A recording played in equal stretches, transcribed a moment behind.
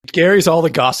Gary's all the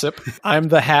gossip. I'm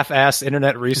the half-ass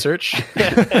internet research.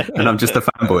 And I'm just a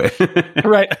fanboy.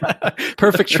 Right.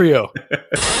 Perfect trio.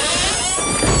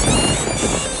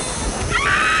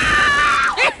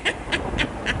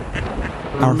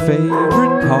 Our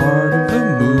favorite part of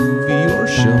a movie or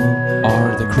show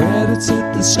are the credits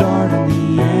at the start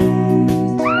and the end.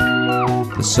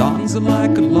 The songs are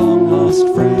like a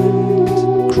long-lost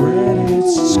friend.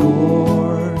 Credits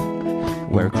score,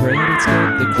 where credits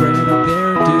get the credit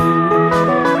they're due.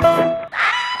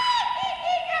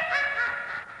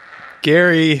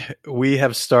 Gary, we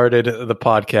have started the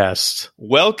podcast.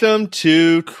 Welcome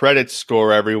to Credit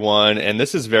Score, everyone. And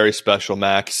this is very special,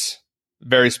 Max.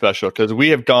 Very special because we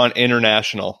have gone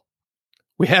international.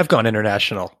 We have gone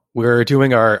international. We're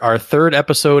doing our third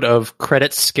episode of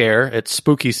Credit Scare. It's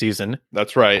spooky season.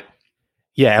 That's right.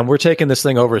 Yeah, and we're taking this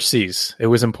thing overseas. It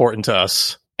was important to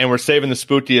us. And we're saving the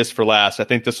spookiest for last. I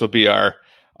think this will be our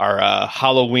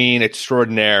Halloween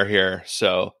extraordinaire here.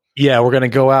 So yeah, we're going to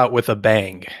go out with a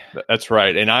bang. That's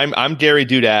right. And I'm Gary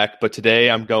Dudak, but today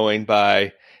I'm going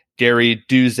by Gary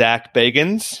Duzak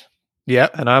Bagans. Yeah,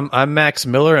 and I'm Max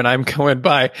Miller, and I'm going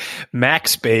by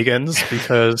Max Bagans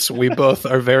because we both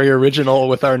are very original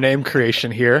with our name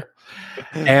creation here.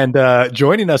 And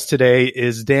joining us today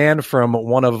is Dan from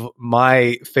one of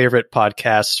my favorite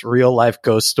podcasts, Real Life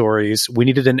Ghost Stories. We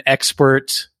needed an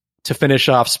expert to finish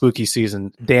off spooky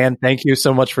season. Dan, thank you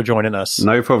so much for joining us.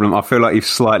 No problem. I feel like you've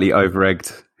slightly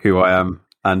over-egged who I am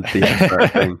and the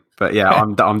expert thing. But yeah,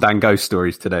 I'm Dan Ghost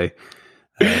Stories today.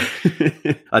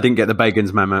 I didn't get the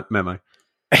Bagans memo.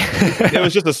 It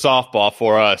was just a softball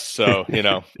for us, so, you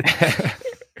know.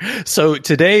 So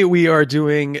today we are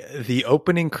doing the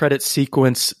opening credit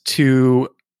sequence to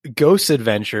Ghost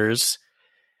Adventures.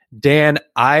 Dan,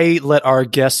 I let our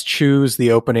guests choose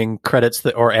the opening credits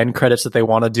or end credits that they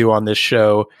want to do on this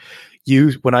show.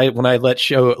 When I let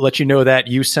you know that,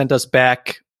 you sent us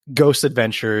back Ghost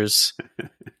Adventures.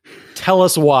 Tell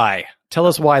us why. Tell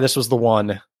us why this was the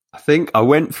one. I think I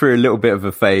went through a little bit of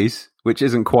a phase, which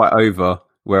isn't quite over,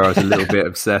 where I was a little bit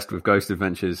obsessed with Ghost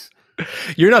Adventures.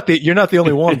 You're not the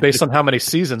only one based on how many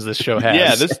seasons this show has.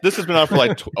 Yeah, this has been on for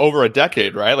like over a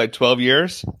decade, right? Like 12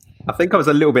 years. I think I was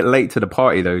a little bit late to the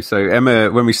party though. So Emma,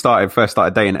 when we first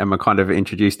started dating, Emma kind of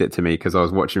introduced it to me because I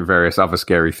was watching various other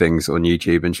scary things on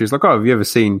YouTube, and she was like, "Oh, have you ever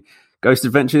seen Ghost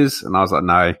Adventures?" And I was like,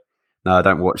 "No, I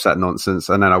don't watch that nonsense."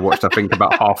 And then I watched, I think,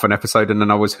 about half an episode, and then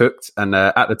I was hooked. And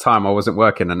at the time, I wasn't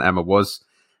working, and Emma was,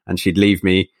 and she'd leave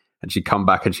me, and she'd come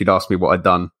back, and she'd ask me what I'd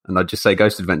done, and I'd just say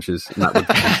Ghost Adventures, and that would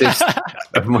consist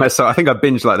of my. So I think I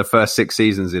binged like the first 6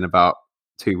 seasons in about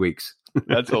 2 weeks.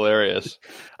 That's hilarious.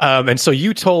 And so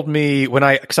you told me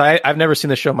because I've never seen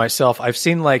the show myself. I've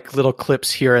seen like little clips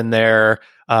here and there,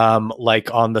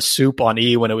 like on the Soup on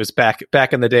E when it was back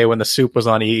in the day when the Soup was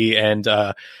on E, and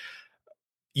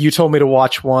you told me to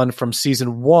watch one from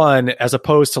season 1 as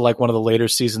opposed to like one of the later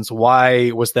seasons.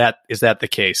 Why was that? Is that the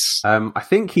case? I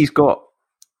think he's got.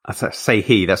 I say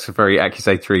he. That's a very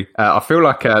accusatory. I feel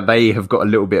like they have got a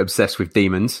little bit obsessed with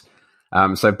demons.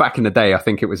 So back in the day, I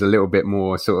think it was a little bit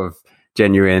more sort of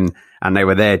genuine, and they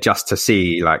were there just to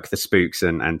see like the spooks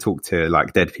and talk to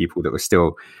like dead people that were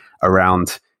still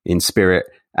around in spirit.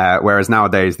 Whereas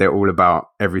nowadays they're all about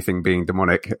everything being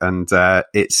demonic, and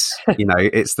it's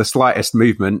it's the slightest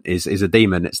movement is a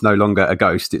demon. It's no longer a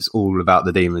ghost. It's all about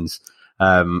the demons.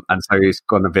 And so it's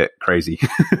gone a bit crazy.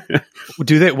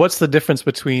 What's the difference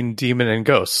between demon and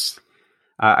ghosts?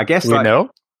 I guess we know.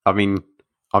 I mean,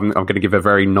 I'm going to give a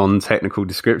very non-technical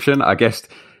description. I guess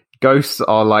ghosts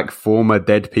are like former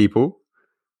dead people.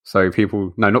 So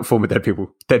people, no, not former dead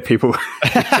people, former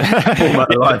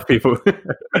alive people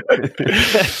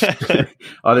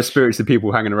are the spirits of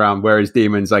people hanging around. Whereas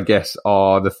demons, I guess,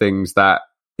 are the things that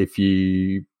if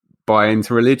you buy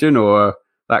into religion or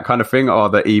that kind of thing, are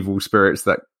the evil spirits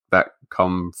that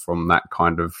come from that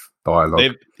kind of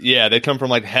dialogue. They come from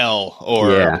like hell,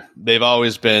 or they've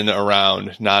always been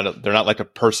around. They're not like a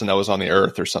person that was on the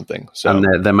earth or something. So,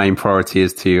 and their main priority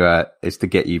is to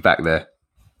get you back there.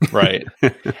 Right.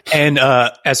 And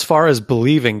as far as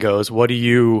believing goes, what do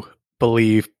you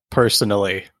believe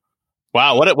personally?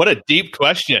 Wow, what a deep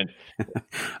question.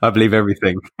 I believe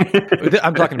everything.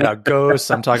 I'm talking about ghosts.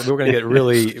 We're going to get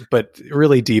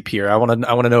really deep here. I want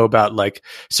to know about like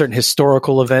certain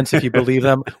historical events, if you believe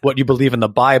them, what you believe in the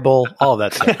Bible, all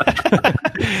of that stuff.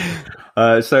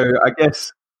 So I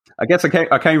guess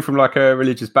I came from like a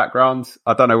religious background.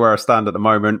 I don't know where I stand at the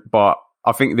moment, but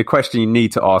I think the question you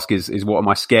need to ask is what am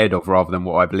I scared of rather than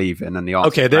what I believe in? And the answer.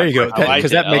 Okay, there you go. I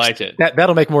like it.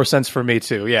 That'll make more sense for me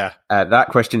too. Yeah. That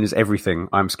question is everything.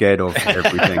 I'm scared of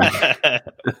everything.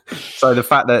 So the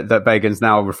fact that Bagans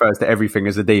now refers to everything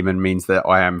as a demon means that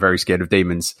I am very scared of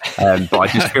demons. But I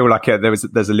just feel like there's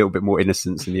a little bit more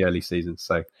innocence in the early seasons.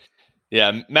 So.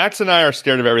 Yeah, Max and I are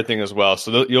scared of everything as well,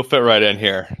 so you'll fit right in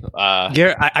here.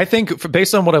 Garrett, I think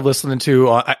based on what I've listened to,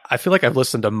 I feel like I've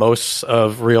listened to most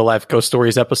of Real Life Ghost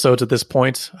Stories episodes at this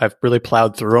point. I've really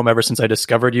plowed through them ever since I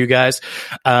discovered you guys.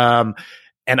 And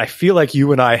I feel like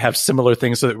you and I have similar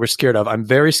things that we're scared of. I'm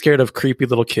very scared of creepy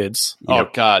little kids. Oh,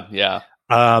 God, yeah.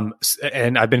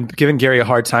 And I've been giving Gary a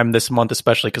hard time this month,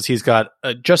 especially because he's got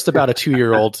just about a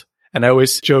 2-year-old. And I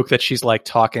always joke that she's like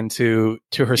talking to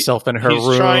herself in her room.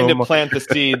 He's trying to plant the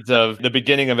seeds of the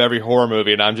beginning of every horror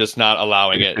movie, and I'm just not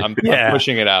allowing it. I'm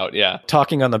pushing it out. Yeah.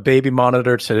 Talking on the baby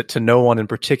monitor to no one in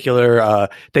particular.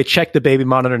 They check the baby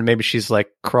monitor and maybe she's like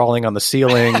crawling on the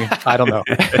ceiling. I don't know.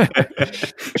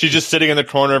 She's just sitting in the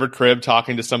corner of her crib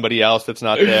talking to somebody else that's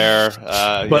not there.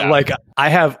 But like I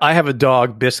have a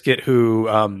dog, Biscuit,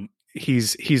 who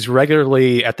he's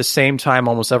regularly at the same time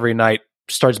almost every night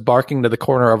starts barking to the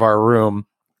corner of our room.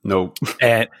 Nope.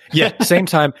 And same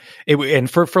time. And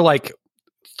for like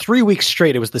 3 weeks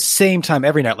straight, it was the same time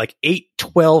every night, like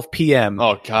 8:12 p.m.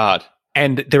 Oh God.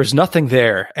 And there was nothing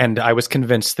there. And I was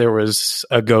convinced there was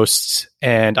a ghost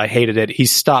and I hated it.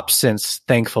 He's stopped since,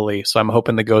 thankfully. So I'm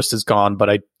hoping the ghost is gone, but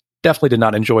I definitely did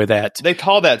not enjoy that. They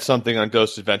call that something on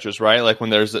Ghost Adventures, right? Like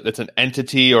when it's an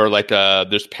entity or like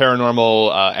there's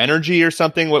paranormal energy or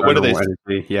something. What are they?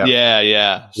 Energy,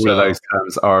 yeah. All of those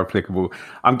terms are applicable.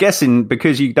 I'm guessing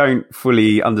because you don't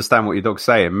fully understand what your dog's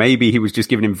saying, maybe he was just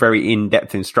giving him very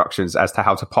in-depth instructions as to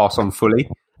how to pass on fully.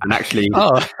 And actually,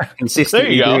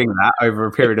 consistently doing that over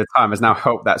a period of time has now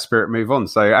helped that spirit move on.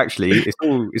 So actually,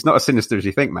 it's not as sinister as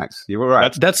you think, Max. You're all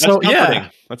right. That's so comforting. Yeah.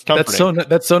 That's comforting.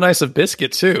 That's so nice of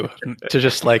Biscuit too, to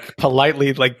just like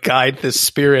politely like guide this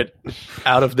spirit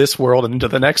out of this world and into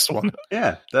the next one.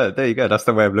 Yeah, there you go. That's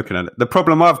the way of looking at it. The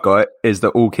problem I've got is that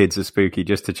all kids are spooky.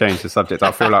 Just to change the subject,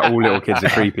 I feel like all little kids are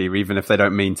creepy, even if they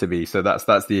don't mean to be. So that's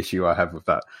the issue I have with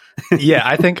that. Yeah,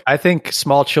 I think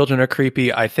small children are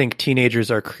creepy. I think teenagers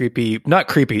are creepy. Not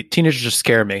creepy. Teenagers just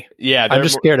scare me. Yeah, I'm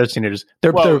just scared of teenagers.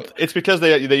 It's because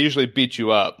they usually beat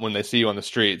you up when they see you on the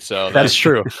street. So that's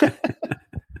true.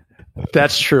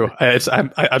 That's true.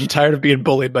 I'm tired of being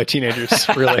bullied by teenagers.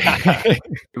 Really,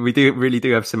 we really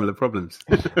do have similar problems.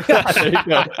 There you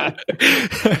go.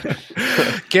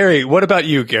 Gary, what about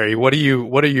you, Gary? What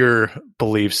are your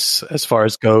beliefs as far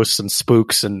as ghosts and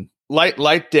spooks and?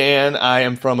 Like Dan, I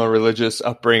am from a religious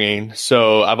upbringing,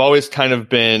 so I've always kind of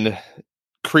been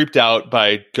creeped out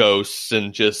by ghosts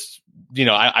and just,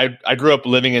 I grew up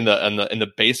living in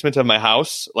the basement of my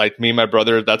house. Like me and my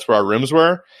brother, that's where our rooms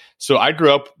were. So I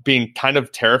grew up being kind of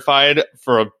terrified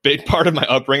for a big part of my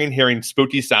upbringing, hearing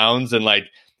spooky sounds and like,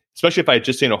 especially if I had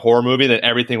just seen a horror movie, then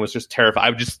everything was just terrifying. I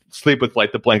would just sleep with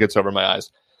like the blankets over my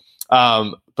eyes.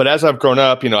 But as I've grown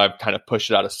up, I've kind of pushed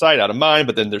it out of sight, out of mind,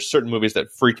 but then there's certain movies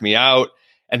that freak me out.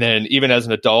 And then even as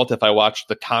an adult, if I watch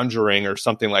The Conjuring or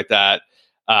something like that,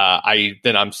 I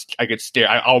get scared.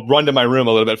 I'll run to my room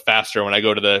a little bit faster when I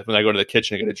go to the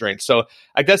kitchen to get a drink. So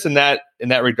I guess in that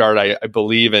regard, I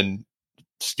believe in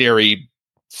scary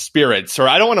spirits, or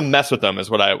I don't want to mess with them is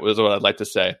what I'd like to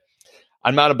say.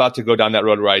 I'm not about to go down that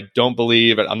road where I don't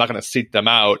believe it. I'm not going to seek them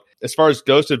out. As far as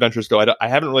Ghost Adventures go, I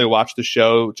haven't really watched the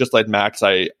show. Just like Max,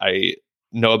 I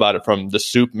know about it from The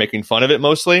Soup, making fun of it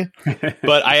mostly.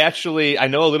 But I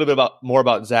know a little bit more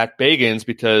about Zach Bagans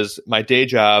because my day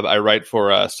job, I write for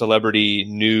a celebrity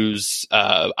news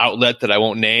outlet that I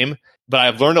won't name. But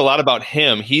I've learned a lot about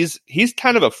him. He's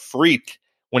kind of a freak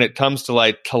when it comes to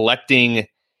like collecting.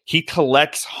 He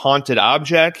collects haunted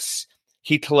objects.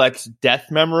 He collects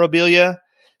death memorabilia.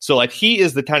 So like he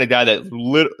is the kind of guy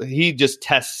that he just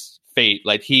tests fate.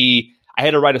 Like I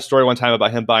had to write a story one time about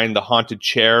him buying the haunted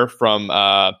chair from,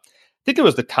 I think it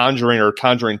was The Conjuring or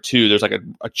Conjuring 2. There's like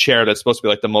a chair that's supposed to be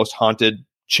like the most haunted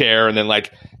chair. And then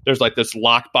like, there's like this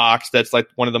lockbox that's like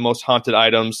one of the most haunted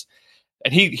items.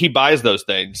 And he buys those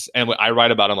things. And I write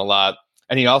about him a lot.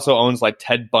 And he also owns like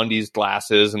Ted Bundy's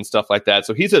glasses and stuff like that.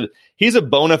 So he's a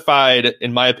bona fide,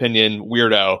 in my opinion,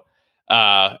 weirdo.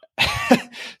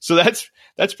 So that's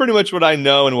pretty much what I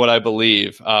know and what I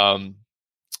believe. And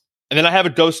then I have a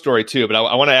ghost story too, but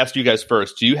I want to ask you guys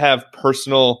first. Do you have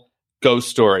personal ghost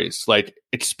stories, like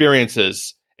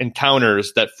experiences,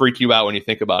 encounters that freak you out when you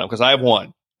think about them? Because I have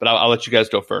one, but I'll let you guys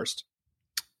go first.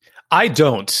 I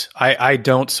don't. I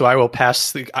don't. So I will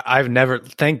pass. I've never.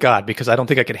 Thank God, because I don't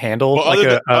think I could handle. Well,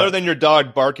 like other than your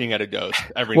dog barking at a ghost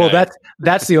every night. Well,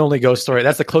 that's the only ghost story.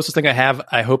 That's the closest thing I have.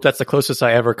 I hope that's the closest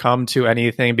I ever come to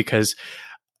anything, because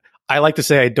I like to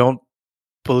say I don't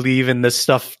believe in this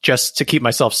stuff just to keep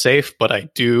myself safe, but I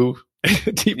do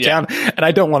deep down, and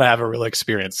I don't want to have a real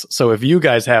experience. So if you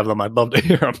guys have them, I'd love to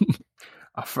hear them.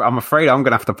 I'm afraid I'm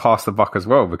going to have to pass the buck as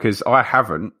well, because I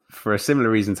haven't, for a similar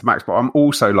reason to Max, but I'm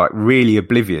also like really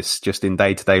oblivious just in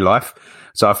day-to-day life.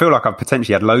 So I feel like I've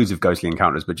potentially had loads of ghostly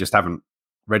encounters, but just haven't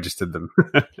registered them.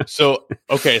 So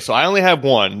I only have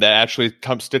one that actually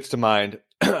sticks to mind.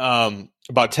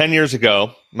 About 10 years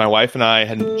ago, my wife and I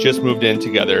had just moved in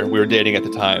together. We were dating at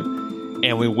the time.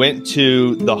 And we went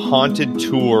to the haunted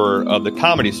tour of the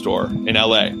Comedy Store in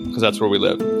LA, because that's where we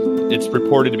live. It's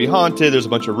reported to be haunted. There's a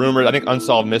bunch of rumors. I think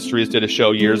Unsolved Mysteries did a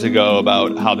show years ago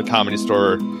about how the Comedy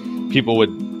Store, people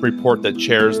would report that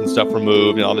chairs and stuff were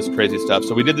moved and all this crazy stuff.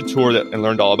 So we did the tour and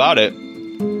learned all about it.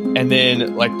 And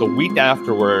then like the week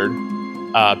afterward,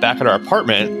 back at our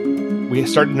apartment, we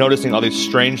started noticing all these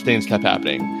strange things kept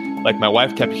happening. Like my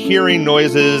wife kept hearing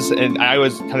noises, and I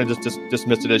was kind of just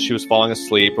dismissed it as she was falling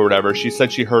asleep or whatever. She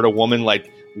said she heard a woman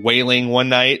like wailing one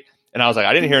night, and I was like,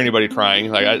 I didn't hear anybody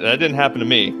crying. Like that didn't happen to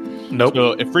me. Nope.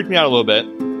 So it freaked me out a little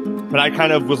bit, but I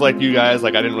kind of was like you guys,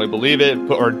 like I didn't really believe it,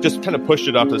 or just kind of pushed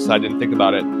it off to the side, didn't think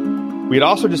about it. We had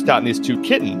also just gotten these 2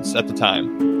 kittens at the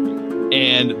time,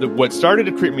 and what started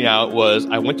to creep me out was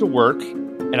I went to work,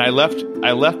 and I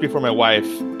left before my wife,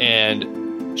 and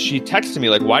she texted me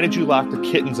like, "Why did you lock the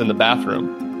kittens in the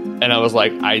bathroom?" And I was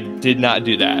like, "I did not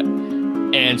do that."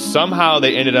 And somehow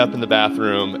they ended up in the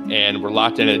bathroom and were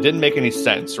locked in. And it didn't make any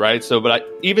sense, right? So, but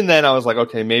even then I was like,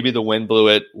 okay, maybe the wind blew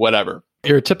it, whatever.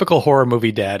 You're a typical horror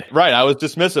movie dad. Right. I was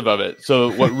dismissive of it.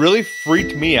 So what really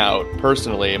freaked me out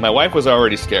personally, my wife was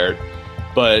already scared,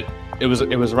 but it was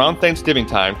around Thanksgiving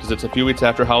time, because it's a few weeks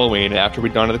after Halloween, after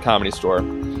we'd gone to the Comedy Store.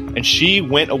 And she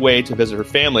went away to visit her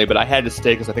family, but I had to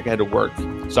stay because I think I had to work.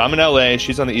 So I'm in LA,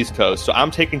 she's on the East Coast. So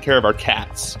I'm taking care of our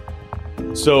cats.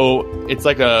 So it's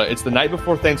the night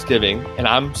before Thanksgiving, and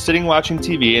I'm sitting watching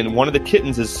TV, and one of the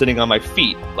kittens is sitting on my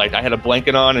feet. Like I had a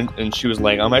blanket on, and she was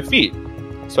laying on my feet.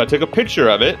 So I took a picture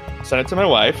of it, sent it to my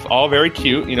wife, all very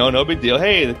cute, no big deal.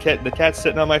 Hey, the cat's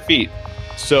sitting on my feet.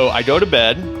 So I go to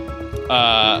bed.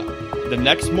 The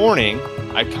next morning,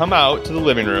 I come out to the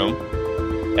living room,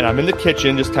 and I'm in the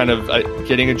kitchen just kind of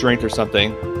getting a drink or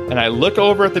something. And I look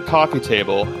over at the coffee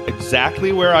table,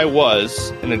 exactly where I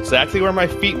was and exactly where my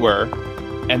feet were.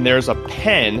 And there's a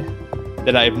pen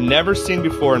that I've never seen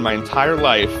before in my entire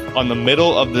life on the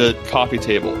middle of the coffee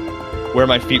table where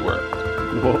my feet were.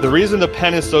 Whoa. The reason the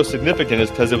pen is so significant is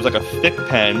because it was like a thick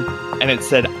pen, and it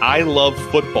said, "I love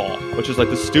football," which is like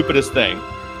the stupidest thing.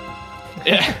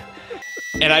 Yeah.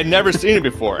 And I'd never seen it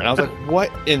before. And I was like,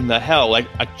 what in the hell? Like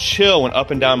a chill went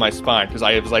up and down my spine, because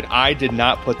I was like, I did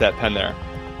not put that pen there.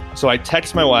 So I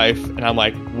text my wife, and I'm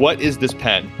like, what is this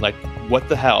pen? Like, what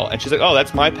the hell? And she's like, oh,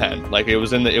 that's my pen. Like it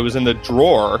was in the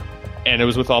drawer, and it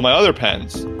was with all my other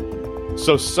pens.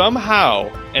 So somehow,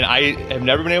 and I have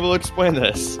never been able to explain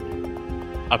this,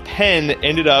 a pen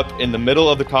ended up in the middle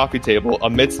of the coffee table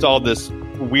amidst all this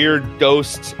weird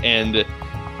ghosts and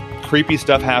creepy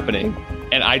stuff happening.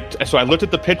 And so I looked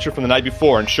at the picture from the night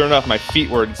before, and sure enough, my feet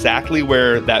were exactly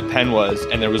where that pen was,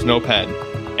 and there was no pen.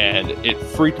 And it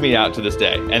freaked me out to this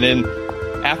day. And then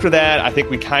after that, I think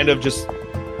we kind of just,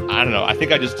 I don't know, I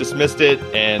think I just dismissed it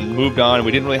and moved on.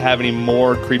 We didn't really have any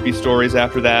more creepy stories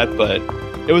after that, but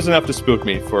it was enough to spook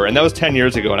me and that was 10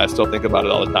 years ago, and I still think about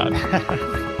it all the time.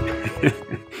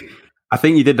 I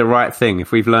think you did the right thing.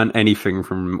 If we've learned anything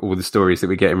from all the stories that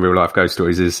we get in real life ghost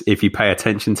stories, is if you pay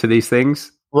attention to these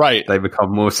things, right, they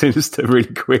become more sinister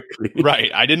really quickly.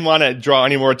 Right. I didn't want to draw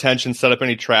any more attention, set up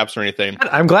any traps or anything.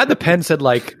 I'm glad the pen said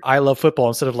like "I love football"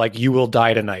 instead of like "you will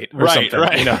die tonight" or something.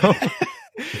 Right.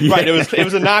 Right. It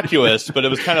was innocuous, but it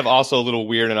was kind of also a little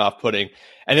weird and off-putting.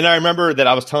 And then I remember that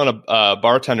I was telling a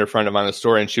bartender friend of mine the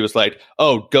story, and she was like,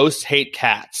 "Oh, ghosts hate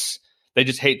cats. They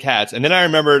just hate cats." And then I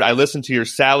remembered I listened to your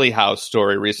Sally House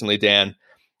story recently, Dan.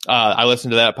 I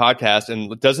listened to that podcast,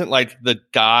 and doesn't like the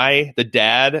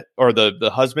dad or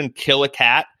the husband kill a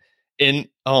cat in,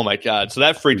 oh my God. So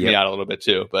that freaked me out a little bit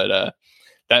too. But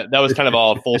that was kind of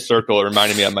all full circle. It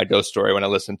reminded me of my ghost story when I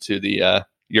listened to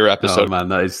your episode. Oh man,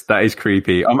 that is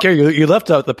creepy. Gary, you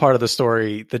left out the part of the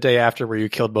story the day after where you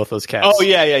killed both those cats. Oh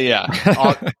yeah.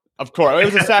 Of course. It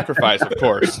was a sacrifice, of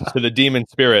course, to the demon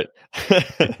spirit.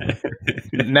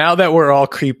 Now that we're all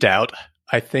creeped out,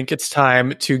 I think it's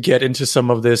time to get into some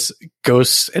of this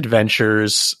ghost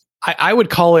adventures I would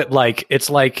call it like, it's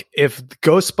like if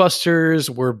Ghostbusters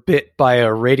were bit by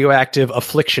a radioactive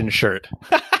affliction shirt.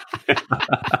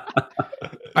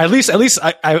 At least,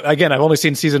 I again, I've only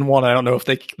seen season 1. I don't know if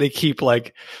they keep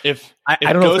like If I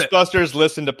don't know Ghostbusters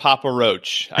listen to Papa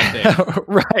Roach, I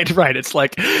think, right. It's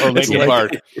like or Linkin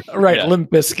Park, right? Yeah.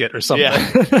 Limp Bizkit or something.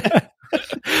 Yeah.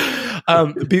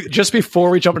 Just before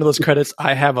we jump into those credits,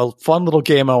 I have a fun little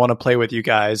game I want to play with you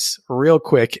guys real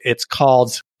quick. It's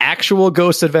called Actual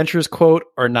Ghost Adventures Quote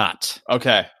or Not.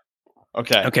 Okay.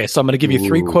 So I'm going to give you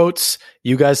 3 quotes.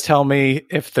 You guys tell me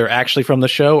if they're actually from the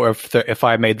show or if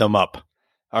I made them up.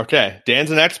 Okay.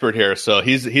 Dan's an expert here, so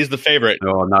he's the favorite.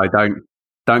 Oh no,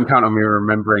 don't count on me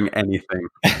remembering anything.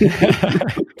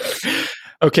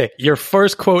 Okay, your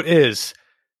first quote is,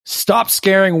 "Stop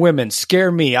scaring women.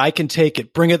 Scare me. I can take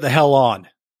it. Bring it the hell on."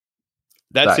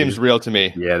 That seems real to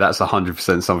me. Yeah, that's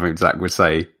 100% something Zach would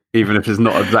say. Even if it's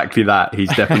not exactly that,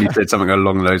 he's definitely said something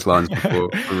along those lines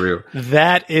before, for real.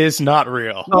 That is not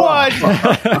real. What?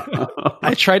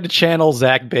 I tried to channel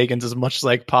Zach Bagans as much as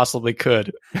I possibly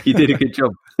could. You did a good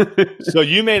job. So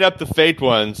you made up the fake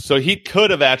ones. So he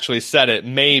could have actually said it.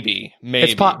 Maybe.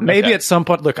 Maybe Okay. at some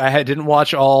point. Look, I didn't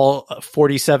watch all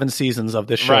 47 seasons of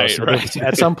this show. Right, so right.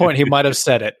 At some point, he might have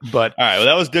said it. But All right. Well,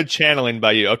 that was good channeling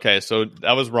by you. Okay. So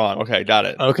that was wrong. Okay. Got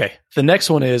it. okay, the next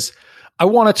one is, "I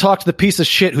want to talk to the piece of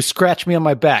shit who scratched me on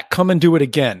my back. Come and do it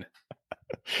again."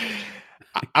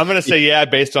 I'm going to say yeah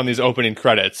based on these opening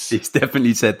credits. He's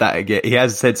definitely said that again. He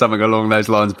has said something along those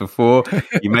lines before.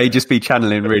 You may just be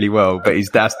channeling really well, but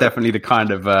that's definitely the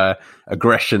kind of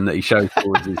aggression that he shows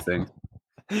towards these things.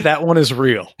 That one is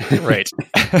real. Right.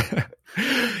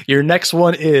 Your next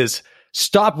one is,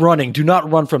 "Stop running. Do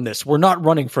not run from this. We're not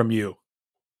running from you."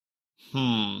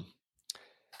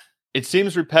 It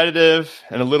seems repetitive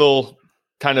and a little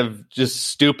kind of just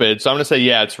stupid. So I'm going to say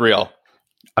yeah, it's real.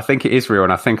 I think it is real,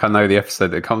 and I think I know the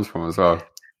episode that it comes from as well.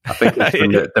 I think it's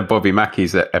from the Bobby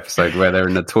Mackey's episode where they're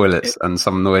in the toilets and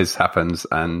some noise happens.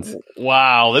 And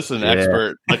Wow, this is an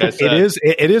expert. Like I said,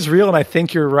 It is real, and I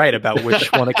think you're right about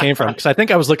which one it came from, because I think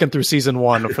I was looking through season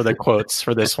 1 for the quotes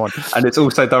for this one. and it's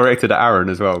also directed at Aaron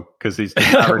as well, because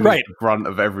Aaron Right. is the brunt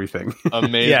of everything.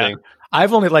 amazing. Yeah.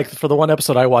 I've only, like, for the one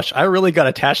episode I watched, I really got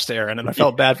attached to Aaron, and I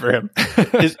felt bad for him.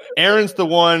 Aaron's the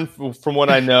one, from what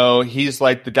I know, he's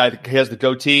like the guy that he has the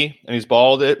goatee and he's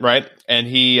bald, right? And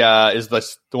he is the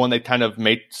one they kind of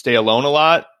make stay alone a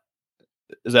lot.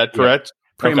 Is that correct?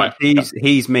 Pretty much,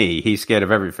 he's me. He's scared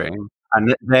of everything,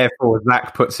 and therefore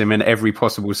Zach puts him in every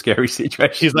possible scary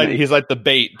situation. He's like the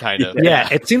bait, kind of. Yeah,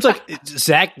 it seems like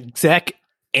Zach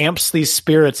amps these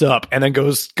spirits up and then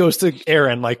goes to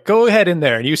Aaron, like, "Go ahead in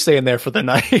there and you stay in there for the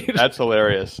night." That's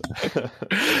hilarious.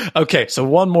 Okay, so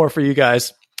one more for you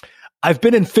guys. "I've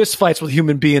been in fist fights with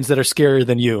human beings that are scarier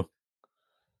than you."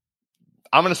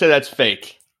 I'm going to say that's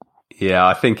fake. Yeah,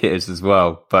 I think it is as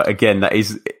well. But again, that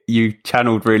is, you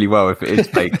channeled really well if it is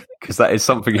fake, because that is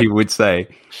something he would say.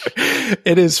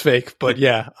 It is fake, but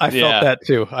yeah, I felt that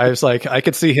too. I was like, I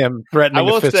could see him threatening I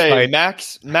will a fist say, fight.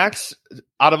 Max,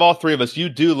 out of all three of us, you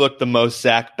do look the most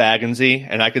Zach Baggansy,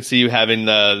 and I could see you having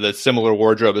the similar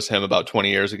wardrobe as him about 20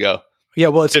 years ago. Yeah,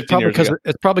 well, it's 15 probably years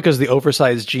ago. because of the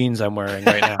oversized jeans I'm wearing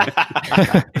right now.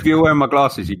 If you were wearing my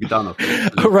glasses, you'd be done. I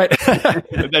think. Right.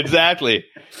 Exactly.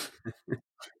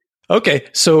 Okay,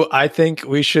 so I think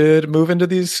we should move into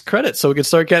these credits so we can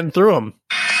start getting through them.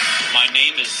 My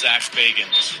name is Zach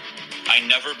Bagans. I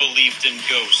never believed in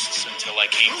ghosts until I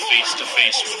came face to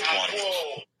face with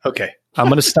one. Okay, I'm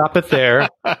going to stop it there.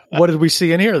 What did we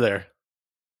see in here there?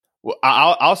 Well,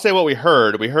 I'll say what we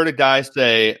heard. We heard a guy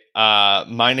say,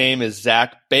 "My name is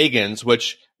Zach Bagans,"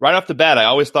 which right off the bat, I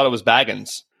always thought it was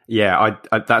Baggins. Yeah,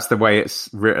 I that's the way it's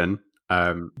written.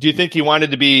 Do you think he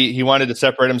wanted to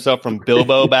separate himself from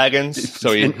Bilbo Baggins?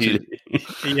 So he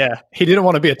Yeah, he didn't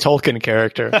want to be a Tolkien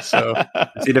character. So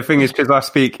See, the thing is, because I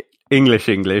speak English,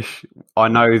 I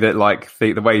know that like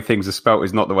the way things are spelt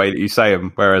is not the way that you say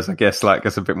them. Whereas I guess like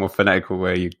it's a bit more phonetical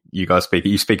where you guys speak it.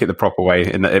 You speak it the proper way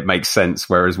in that it makes sense.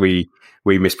 Whereas we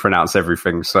mispronounce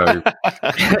everything. So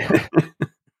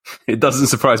it doesn't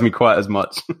surprise me quite as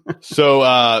much.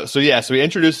 So he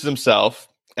introduces himself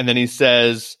and then he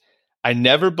says, "I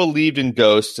never believed in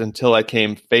ghosts until I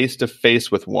came face to face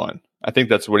with one." I think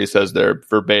that's what he says there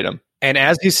verbatim. And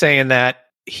as he's saying that,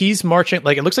 he's marching,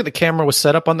 like, it looks like the camera was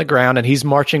set up on the ground and he's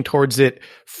marching towards it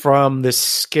from this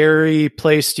scary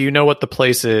place. Do you know what the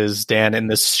place is, Dan, in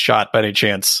this shot by any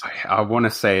chance? I want to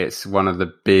say it's one of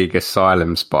the big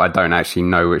asylums, but I don't actually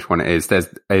know which one it is.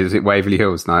 Is it Waverly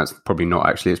Hills? No, it's probably not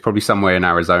actually. It's probably somewhere in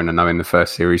Arizona, in the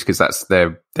first series, because that's they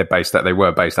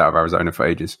were based out of Arizona for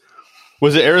ages.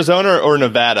 Was it Arizona or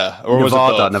Nevada? Or was it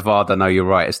both? Nevada. No, you're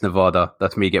right. It's Nevada.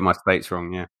 That's me getting my states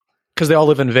wrong. Yeah. Because they all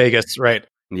live in Vegas, right?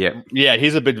 Yeah. Yeah,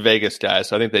 he's a big Vegas guy,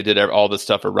 so I think they did all the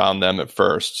stuff around them at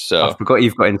first. So I forgot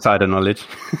you've got insider knowledge.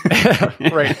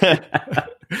 Right.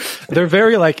 They're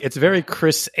very it's very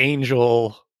Chris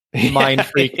Angel, Mind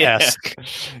Freak-esque.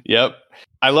 Yep.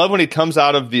 I love when he comes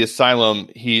out of the asylum,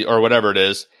 or whatever it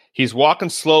is, he's walking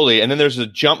slowly, and then there's a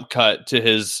jump cut to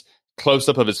his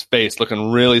close-up of his face,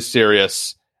 looking really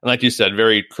serious. And like you said,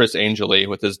 very Chris Angel-y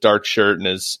with his dark shirt and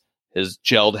his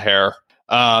gelled hair.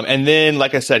 And then,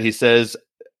 like I said, he says,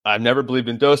 I've never believed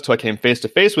in ghosts till I came face to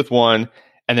face with one.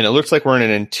 And then it looks like we're in an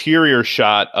interior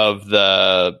shot of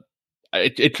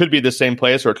it could be the same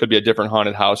place, or it could be a different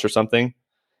haunted house or something.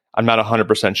 I'm not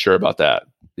 100% sure about that.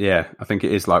 Yeah, I think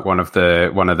it is like one of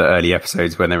the early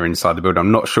episodes when they're inside the building.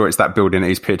 I'm not sure it's that building that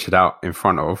he's pictured out in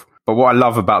front of. But what I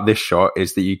love about this shot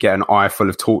is that you get an eye full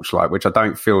of torchlight, which I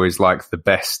don't feel is like the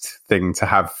best thing to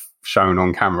have shown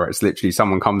on camera. It's literally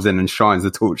someone comes in and shines the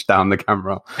torch down the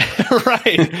camera.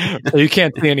 Right. So you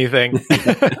can't see anything.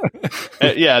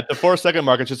 Yeah, at the 4-second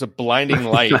mark, it's just a blinding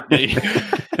light.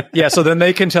 Yeah, so then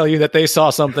they can tell you that they saw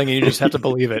something and you just have to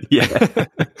believe it. Yeah.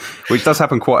 Which does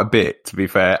happen quite a bit, to be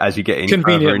fair, as you get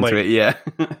further into it. Yeah.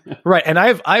 Right. And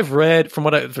I've read from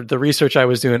the research I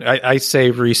was doing, I say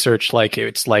research like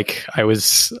it's like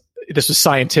this was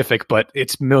scientific, but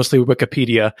it's mostly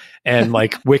Wikipedia and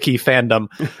like wiki fandom.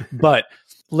 But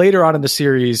later on in the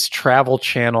series, Travel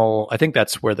Channel, I think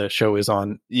that's where the show is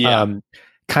on. Yeah.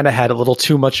 Kind of had a little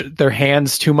too much, their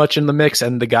hands too much in the mix,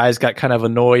 and the guys got kind of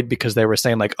annoyed because they were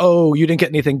saying like, "Oh, you didn't get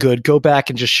anything good. Go back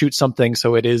and just shoot something."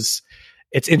 So it's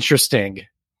interesting.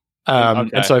 Okay.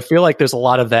 And so I feel like there's a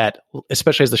lot of that,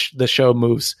 especially as the show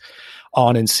moves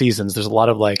on in seasons. There's a lot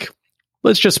of like,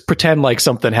 let's just pretend like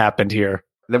something happened here.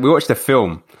 We watched a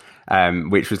film,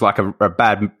 which was like a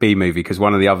bad B movie, because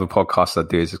one of the other podcasts I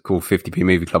do is called 50p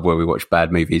Movie Club, where we watch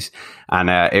bad movies. And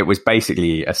it was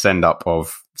basically a send-up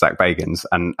of Zach Bagans.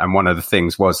 And one of the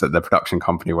things was that the production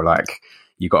company were like,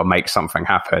 you got to make something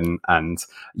happen. And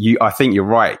I think you're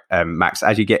right, Max,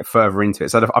 as you get further into it.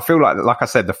 So I feel like I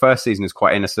said, the first season is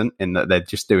quite innocent in that they're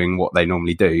just doing what they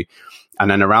normally do. And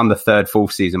then around the 3rd,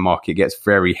 4th season mark, it gets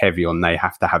very heavy on they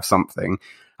have to have something.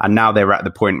 And now they're at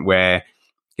the point where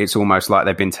it's almost like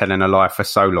they've been telling a lie for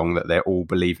so long that they're all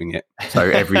believing it. So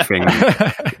everything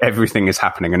is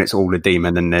happening, and it's all a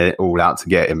demon, and they're all out to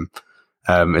get him.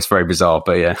 It's very bizarre,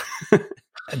 but yeah.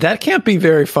 That can't be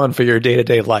very fun for your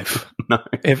day-to-day life. No.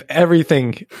 If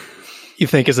everything you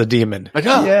think is a demon. Like,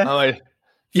 oh, yeah.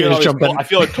 I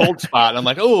feel a cold spot. And I'm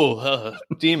like,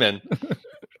 demon.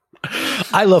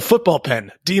 I love football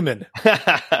pen. Demon.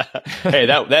 Hey,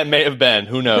 that may have been.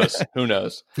 Who knows? Who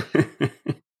knows?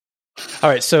 All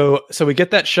right, so we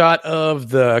get that shot of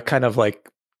the kind of like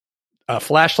a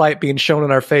flashlight being shown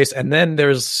in our face, and then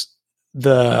there's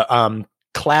the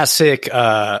classic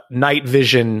night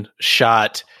vision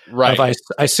shot. Right.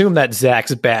 I assume that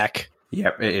Zach's back.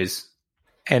 Yep, it is.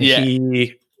 And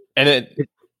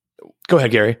go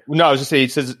ahead, Gary. No, I was just saying. He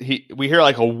says we hear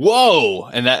like a whoa,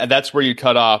 and that's where you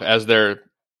cut off as the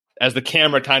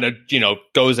camera kind of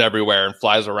goes everywhere and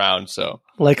flies around. So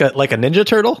like a Ninja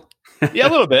Turtle. Yeah,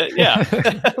 a little bit. Yeah,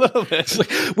 a little bit.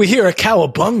 Like, we hear a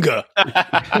cowabunga.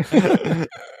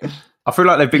 I feel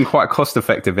like they've been quite cost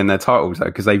effective in their titles, though,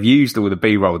 because they've used all the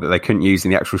B-roll that they couldn't use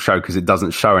in the actual show because it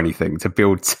doesn't show anything to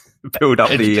build up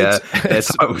their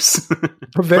titles.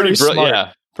 Very smart.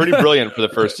 Yeah, pretty brilliant for the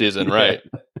first season, right?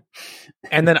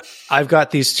 And then I've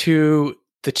got the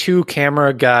two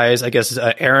camera guys, I guess,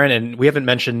 Aaron, and we haven't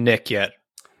mentioned Nick yet.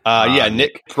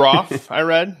 Nick Groff, I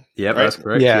read. Yeah, right? That's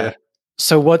correct. Yeah.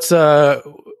 So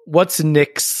what's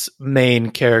Nick's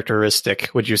main characteristic,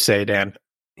 would you say, Dan?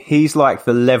 He's like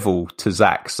the level to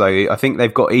Zach. So I think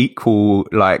they've got equal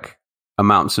like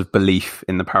amounts of belief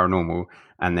in the paranormal,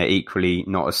 and they're equally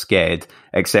not as scared,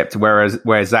 except where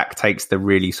Zach takes the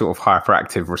really sort of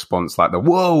hyperactive response, like the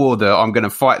whoa or the I'm going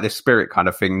to fight this spirit kind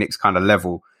of thing. Nick's kind of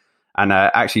level. And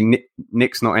actually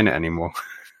Nick's not in it anymore.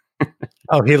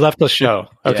 Oh, he left the show.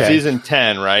 Okay. Season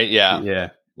 10, right? Yeah. Yeah.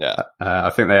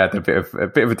 I think they had a bit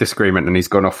of a disagreement, and he's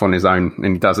gone off on his own,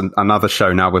 and he does another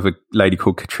show now with a lady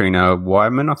called Katrina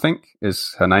Wyman, I think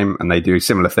is her name, and they do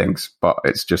similar things, but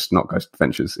it's just not Ghost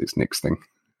Adventures. It's Nick's thing.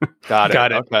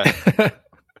 Got it. Okay.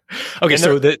 Okay. And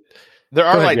So there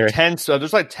are like Gary. 10. So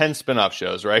there's like 10 spin-off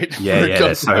shows, right? Yeah.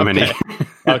 There's so many.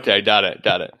 Okay. Got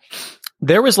it.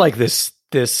 There was like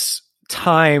this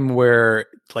time where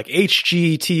like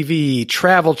HGTV,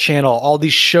 Travel Channel, all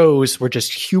these shows were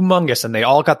just humongous, and they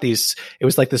all got these. It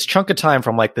was like this chunk of time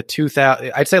from like the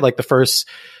 2000. I'd say like the first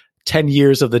 10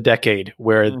 years of the decade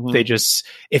where they just,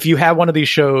 if you had one of these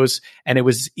shows and it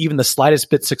was even the slightest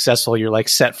bit successful, you're like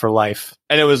set for life.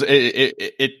 And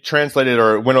it translated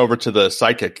or went over to the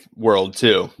psychic world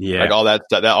too. Yeah. Like all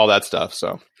that stuff.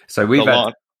 So we've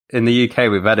had, in the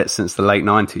UK, we've had it since the late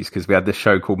 90s because we had this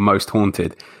show called Most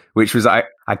Haunted, which was, I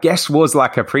guess, was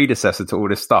like a predecessor to all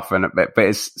this stuff, but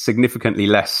it's significantly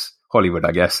less Hollywood,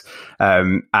 I guess.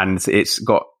 And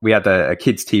we had a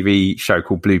kids TV show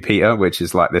called Blue Peter, which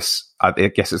is like this, I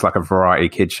guess it's like a variety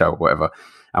kid show or whatever.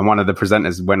 And one of the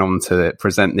presenters went on to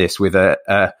present this with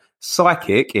a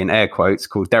psychic, in air quotes,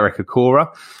 called Derek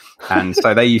Acora. And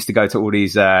so they used to go to all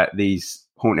these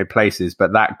haunted places,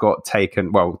 but that got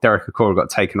taken. Well, Derek Acora got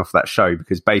taken off that show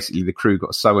because basically the crew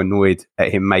got so annoyed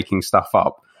at him making stuff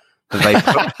up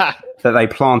that they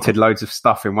planted loads of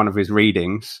stuff in one of his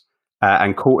readings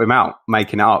and caught him out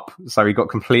making it up. So he got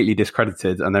completely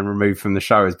discredited and then removed from the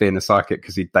show as being a psychic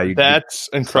because That's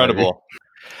incredible.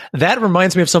 That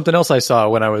reminds me of something else I saw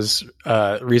when I was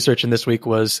researching this week.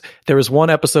 Was there was one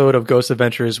episode of Ghost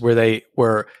Adventures where they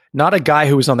were not a guy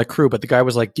who was on the crew, but the guy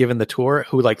was like given the tour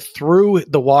who like threw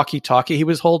the walkie-talkie he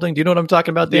was holding. Do you know what I'm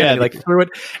talking about? Dan? Yeah. He like threw it,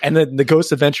 and then the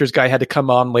Ghost Adventures guy had to come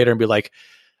on later and be like,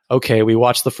 okay, we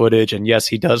watched the footage, and yes,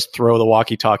 he does throw the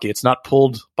walkie-talkie. It's not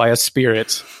pulled by a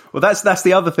spirit. Well, that's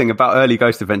the other thing about early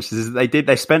Ghost Adventures is that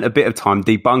they spent a bit of time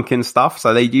debunking stuff.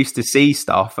 So they used to see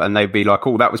stuff and they'd be like,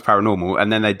 oh, that was paranormal.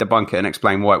 And then they'd debunk it and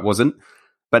explain why it wasn't.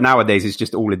 But nowadays it's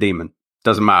just all a demon.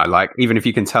 Doesn't matter. Like, even if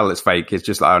you can tell it's fake, it's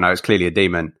just like, oh no, it's clearly a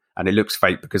demon. And it looks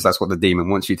fake because that's what the demon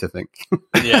wants you to think.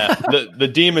 Yeah.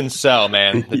 The demons sell,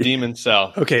 man. The demons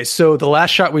sell. Okay. So the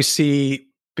last shot we see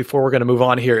before we're going to move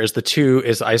on here is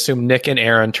I assume Nick and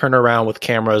Aaron turn around with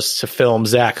cameras to film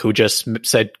Zach, who just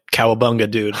said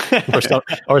 "cowabunga, dude,"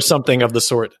 or something of the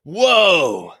sort.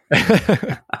 Whoa.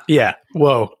 Yeah.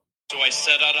 Whoa. So I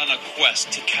set out on a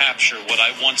quest to capture what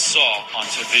I once saw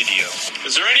onto video.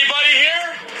 Is there anybody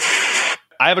here?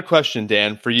 I have a question,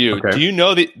 Dan, for you. Okay. Do you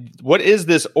know what is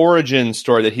this origin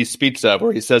story that he speaks of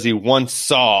where he says he once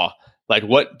saw? Like,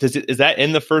 is that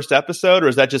in the first episode, or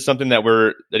is that just something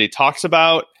that he talks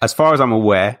about? As far as I'm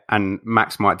aware, and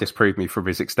Max might disprove me from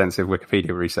his extensive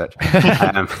Wikipedia research,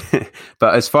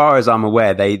 but as far as I'm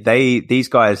aware, these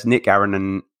guys, Nick,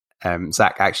 Aaron, and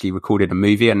Zach, actually recorded a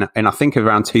movie, and I think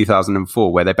around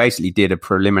 2004, where they basically did a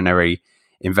preliminary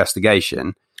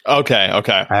investigation. Okay.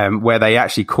 Where they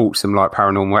actually caught some like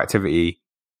paranormal activity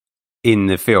in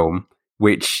the film,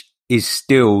 which is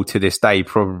still to this day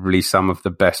probably some of the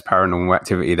best paranormal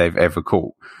activity they've ever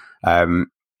caught.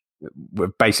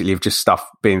 Basically, of just stuff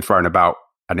being thrown about,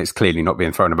 and it's clearly not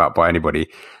being thrown about by anybody.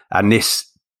 And this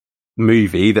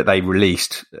movie that they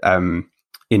released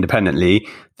independently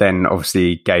then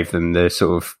obviously gave them the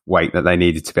sort of weight that they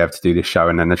needed to be able to do this show.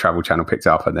 And then the Travel Channel picked it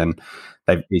up, and then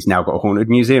he's now got a haunted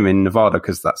museum in Nevada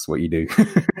because that's what you do.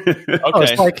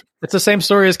 Okay. It's the same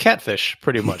story as Catfish,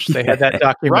 pretty much. They had that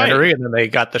documentary, Right. and then they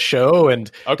got the show,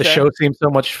 and the show seemed so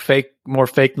much more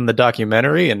fake than the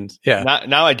documentary. And yeah,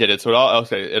 now I get it. So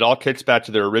it all kicks back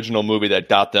to their original movie that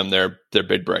got them their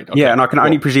big break. Okay. Yeah, and I can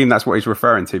only presume that's what he's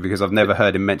referring to because I've never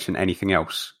heard him mention anything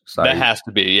else. So that has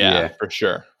to be, yeah. For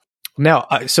sure. Now,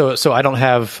 so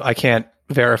I can't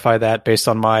verify that based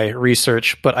on my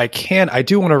research, but I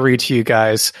do want to read to you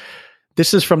guys.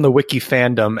 This is from the Wiki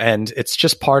Fandom, and it's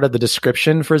just part of the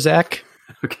description for Zach.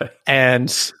 Okay.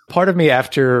 And part of me,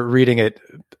 after reading it,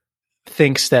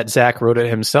 thinks that Zach wrote it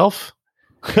himself.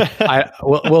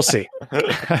 We'll see.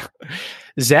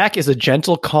 Zach is a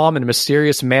gentle, calm, and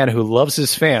mysterious man who loves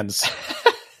his fans.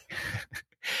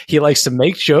 He likes to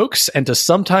make jokes and to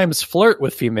sometimes flirt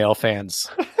with female fans.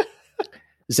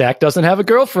 Zach doesn't have a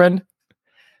girlfriend.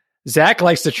 Zach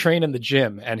likes to train in the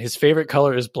gym, and his favorite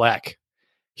color is black.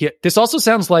 This also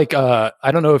sounds like I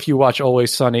don't know if you watch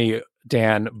Always Sunny,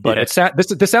 Dan, but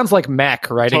this sounds like Mac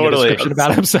writing a description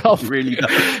about himself. Really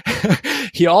does.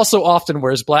 He also often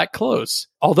wears black clothes.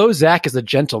 Although Zach is a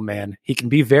gentleman, he can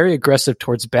be very aggressive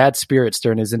towards bad spirits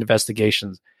during his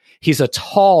investigations. He's a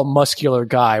tall, muscular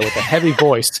guy with a heavy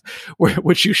voice,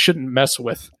 which you shouldn't mess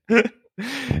with.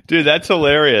 Dude, that's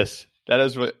hilarious. That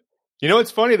is what. You know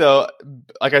what's funny though?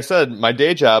 Like I said, my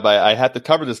day job, I have to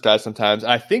cover this guy sometimes.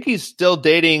 I think he's still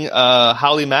dating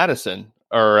Holly Madison,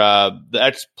 or the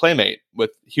ex-playmate with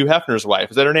Hugh Hefner's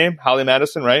wife. Is that her name? Holly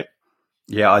Madison, right?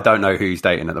 Yeah, I don't know who he's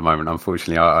dating at the moment.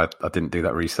 Unfortunately, I didn't do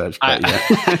that research. But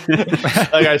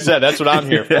Like I said, that's what I'm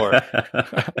here for.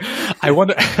 I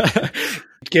wonder.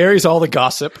 Gary's all the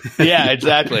gossip. Yeah,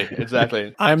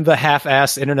 exactly. I'm the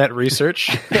half-ass internet research,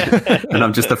 and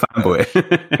I'm just a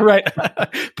fanboy. Right?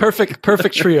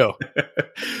 Perfect trio.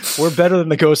 We're better than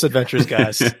the Ghost Adventures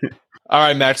guys. All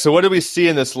right, Max. So what do we see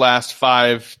in this last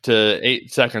 5 to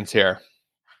 8 seconds here?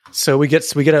 So we get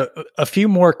a few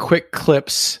more quick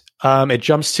clips. It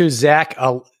jumps to Zach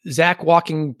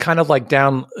walking kind of like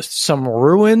down some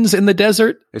ruins in the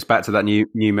desert. It's back to that new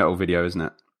metal video, isn't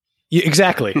it? Yeah,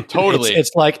 exactly. Totally.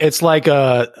 It's like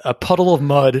a puddle of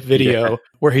mud video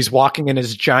where he's walking in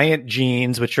his giant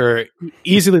jeans, which are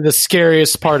easily the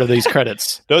scariest part of these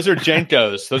credits. Those are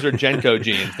Jenkos. Those are Jenko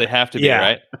jeans. They have to be,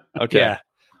 right? Okay. Yeah.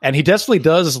 And he definitely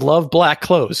does love black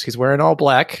clothes. He's wearing all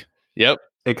black. Yep.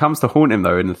 It comes to haunt him,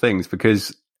 though, in the things,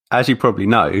 because as you probably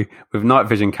know, with night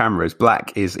vision cameras,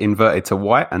 black is inverted to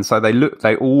white. And so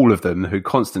all of them who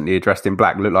constantly are dressed in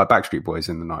black look like Backstreet Boys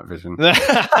in the night vision.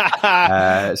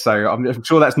 So I'm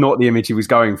sure that's not the image he was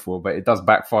going for, but it does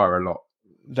backfire a lot.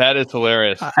 That is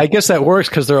hilarious. I guess that works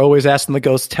because they're always asking the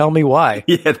ghost, tell me why.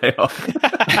 Yeah, they are.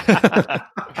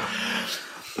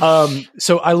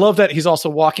 So I love that he's also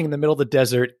walking in the middle of the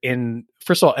desert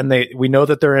first of all, and we know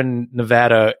that they're in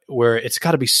Nevada where it's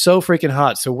got to be so freaking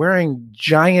hot. So wearing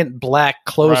giant black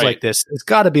clothes like this, it's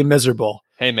got to be miserable.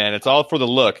 Hey man, it's all for the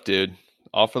look, dude.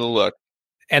 All for the look.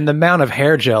 And the amount of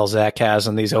hair gel Zach has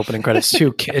in these opening credits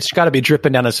too, it's got to be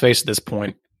dripping down his face at this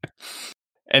point.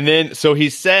 And then, so he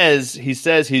says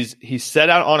he's set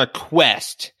out on a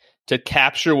quest to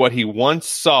capture what he once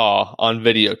saw on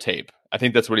videotape. I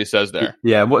think that's what he says there.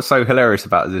 Yeah, what's so hilarious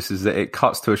about this is that it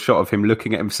cuts to a shot of him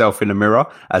looking at himself in a mirror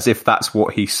as if that's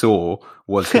what he saw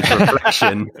was his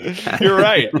reflection. You're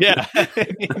right. Yeah.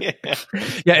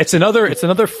 Yeah, it's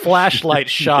another flashlight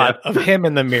shot of him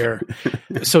in the mirror.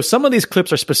 So some of these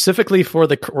clips are shot specifically for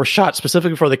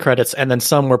the credits, and then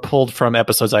some were pulled from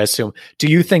episodes, I assume. Do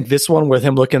you think this one with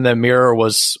him looking in the mirror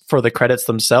was for the credits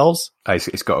themselves?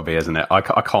 It's got to be, isn't it? I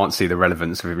can't see the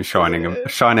relevance of him shining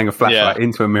a flashlight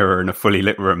into a mirror in a fully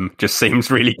lit room. Just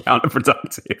seems really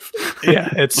counterproductive. Yeah,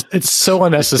 it's so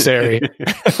unnecessary.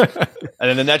 And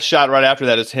then the next shot right after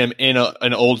that is him in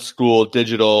an old school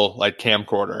digital like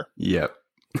camcorder. Yep.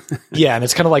 Yeah, and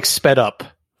it's kind of like sped up.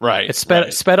 Right. It's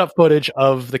sped up footage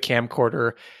of the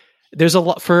camcorder. There's a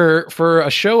lot for a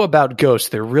show about ghosts.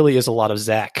 There really is a lot of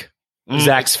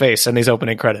Zach's face in these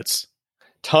opening credits.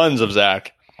 Tons of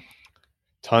Zach.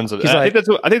 Tons of. I think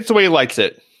that's the way he likes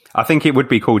it. I think it would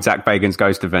be called Zach Bagans'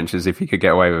 Ghost Adventures if he could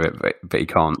get away with it, but he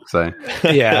can't. So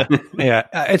yeah.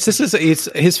 It's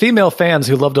his female fans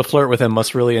who love to flirt with him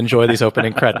must really enjoy these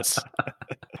opening credits.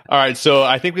 All right, so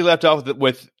I think we left off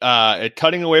with it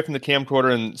cutting away from the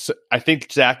camcorder, and I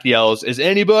think Zach yells, "Is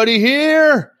anybody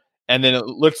here?" And then it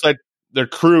looks like their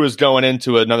crew is going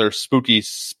into another spooky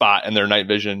spot in their night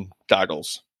vision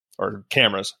goggles or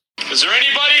cameras. Is there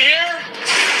anybody here?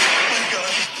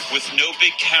 With no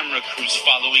big camera crews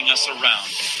following us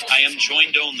around, I am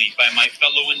joined only by my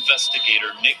fellow investigator,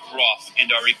 Nick Roth, and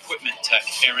our equipment tech,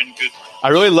 Aaron Goodwin. I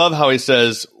really love how he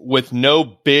says, with no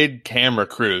big camera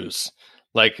crews.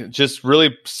 Like, just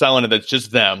really selling it that it's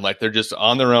just them. Like, they're just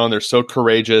on their own. They're so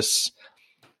courageous.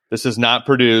 This is not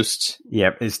produced.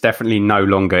 Yeah, it's definitely no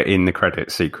longer in the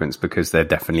credit sequence because there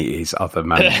definitely is other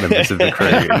members of the crew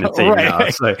in the team now.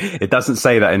 So it doesn't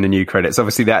say that in the new credits.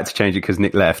 Obviously, they had to change it because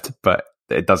Nick left, but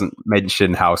it doesn't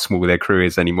mention how small their crew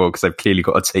is anymore because they've clearly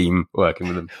got a team working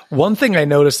with them. One thing I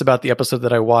noticed about the episode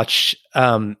that I watched,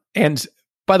 and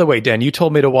by the way, Dan, you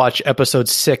told me to watch episode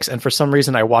 6, and for some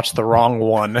reason I watched the wrong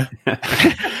one.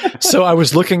 So I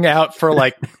was looking out for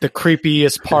like the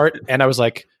creepiest part, and I was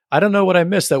like, I don't know what I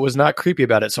missed that was not creepy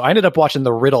about it. So I ended up watching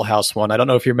the Riddle House one. I don't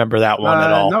know if you remember that one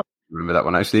at all. No, I remember that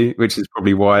one actually, which is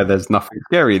probably why there's nothing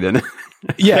scary then.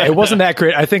 Yeah, it wasn't that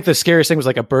great. I think the scariest thing was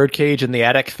like a bird cage in the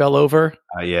attic fell over.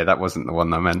 Yeah, that wasn't the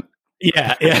one I meant.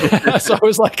 Yeah. So I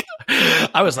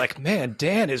was like, man,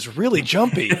 Dan is really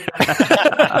jumpy.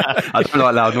 I don't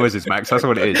like loud noises, Max. That's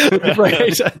what it is.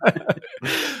 Right.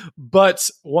 But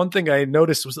one thing I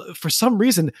noticed was for some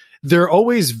reason,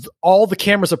 all the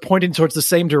cameras are pointing towards the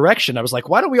same direction. I was like,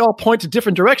 why don't we all point to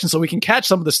different directions so we can catch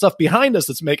some of the stuff behind us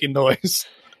that's making noise?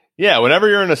 Yeah, whenever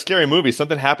you're in a scary movie,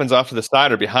 something happens off to the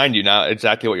side or behind you. Now,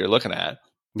 exactly what you're looking at.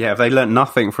 Yeah, have they learned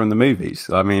nothing from the movies?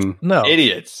 I mean, no,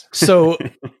 idiots. So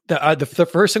the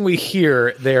first thing we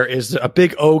hear there is a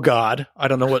big "oh god." I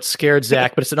don't know what scared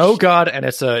Zach, but it's an "oh god," and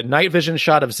it's a night vision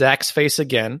shot of Zach's face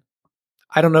again.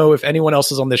 I don't know if anyone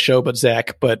else is on this show but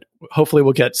Zach, but hopefully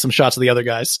we'll get some shots of the other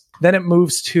guys. Then it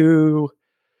moves to,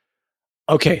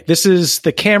 okay, this is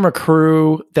the camera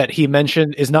crew that he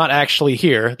mentioned is not actually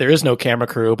here. There is no camera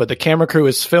crew, but the camera crew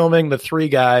is filming the 3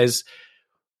 guys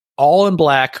all in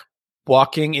black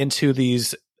walking into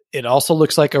these. It also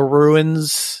looks like a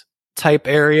ruins type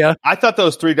area. I thought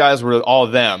those 3 guys were all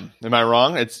them. Am I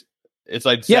wrong? It's It's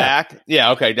like Yeah. Zach.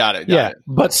 Yeah. Okay. Got it. Got it.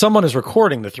 But someone is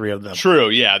recording the three of them. True.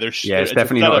 Yeah. There's Yeah, it's a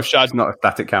definitely setup not shot. it's not a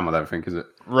static cam, I don't think, is it?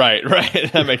 Right.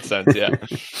 That makes sense. Yeah.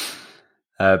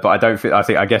 But I don't think.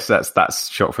 I guess that's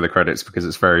shot for the credits because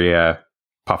it's very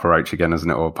Papa Roach again, isn't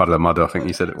it? Or Puddle of Mud, I think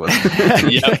you said it was.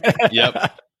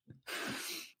 Yep.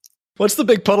 What's the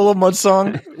big Puddle of Mud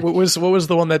song? What was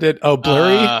the one that did? Oh,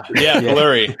 Blurry.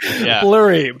 Blurry. Yeah.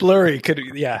 Blurry.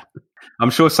 Yeah. I'm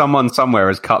sure someone somewhere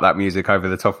has cut that music over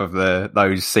the top of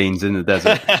those scenes in the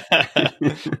desert.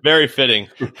 Very fitting.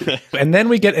 And then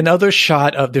we get another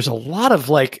shot of. There's a lot of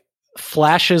like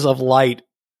flashes of light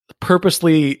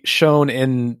purposely shown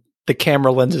in the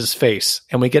camera lens's face,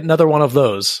 and we get another one of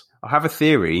those. I have a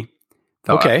theory.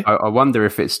 That Okay. I wonder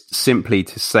if it's simply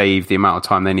to save the amount of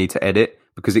time they need to edit,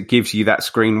 because it gives you that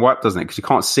screen wipe, doesn't it? Because you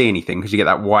can't see anything because you get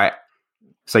that white.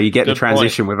 So you get Good the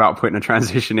transition without putting a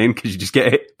transition in because you just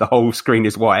get it. The whole screen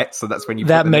is white. So that's when you.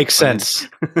 That put the makes next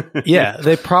one in. sense. Yeah,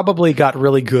 they probably got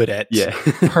really good at Yeah.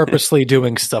 purposely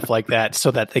doing stuff like that so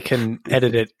that they can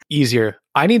edit it easier.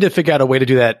 I need to figure out a way to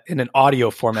do that in an audio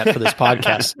format for this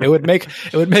podcast. It would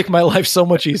make my life so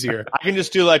much easier. I can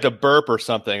just do like a burp or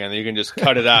something, and you can just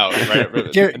cut it out.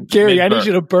 Right? Gary, I need Mid-burp.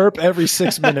 you to burp every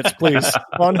 6 minutes, please.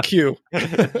 On cue.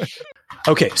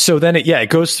 Okay, so then it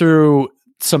goes through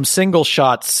some single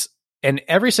shots, and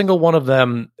every single one of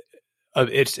them,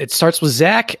 it starts with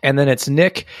Zach, and then it's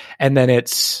Nick, and then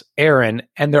it's Aaron,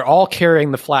 and they're all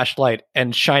carrying the flashlight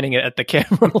and shining it at the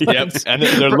camera. Yep, lens and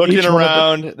they're for looking each one of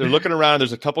around. They're looking around.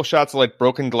 There's a couple shots of like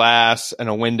broken glass and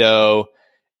a window,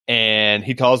 and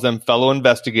he calls them fellow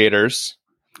investigators,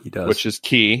 He does. which is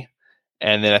key.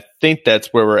 And then I think that's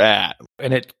where we're at.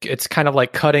 And it's kind of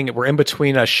like cutting. We're in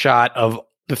between a shot of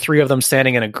the three of them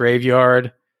standing in a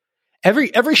graveyard.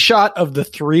 Every shot of the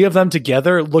three of them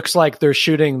together looks like they're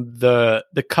shooting the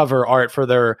cover art for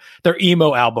their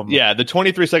emo album. Yeah, the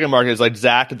 23-second mark is like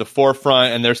Zach at the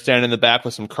forefront, and they're standing in the back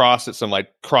with some like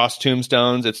cross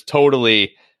tombstones. It's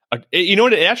totally, you know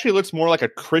what? It actually looks more like a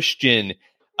Christian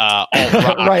alt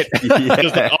rock. Right.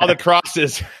 Just like all the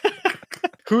crosses.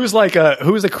 Who's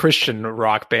a Christian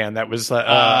rock band that was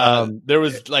There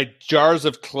was like Jars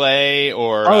of Clay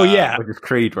or Which is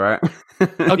Creed, right?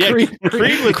 Creed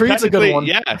was Creed's a good technically- one.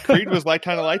 Yeah, Creed was like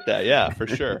kind of like that. Yeah, for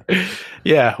sure.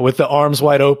 Yeah, with the arms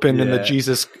wide open and the Yeah.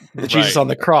 Jesus Right. on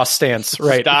the cross stance,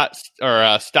 right? Stott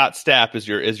Stapp is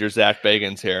your Zach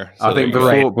Bagans here. So I think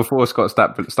there you go. before Scott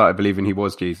started believing he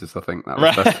was Jesus, I think that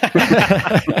was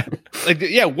Right. Like,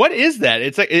 yeah, what is that?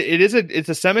 It's like it's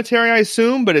a cemetery, I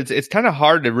assume, but it's kind of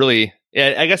hard to really.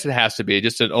 Yeah, I guess it has to be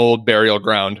just an old burial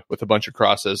ground with a bunch of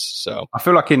crosses. So I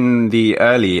feel like in the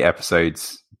early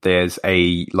episodes, there's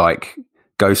a like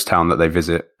ghost town that they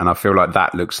visit, and I feel like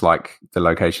that looks like the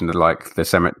location of like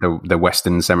the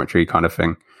Western cemetery kind of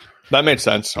thing. that made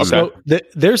sense. Okay. So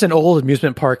there's an old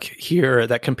amusement park here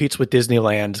that competes with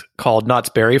Disneyland called Knott's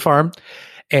Berry Farm,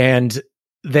 and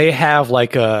they have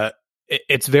like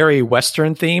it's very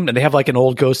Western themed, and they have like an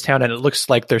old ghost town, and it looks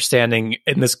like they're standing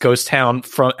in this ghost town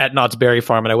at Knott's Berry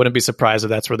Farm, and I wouldn't be surprised if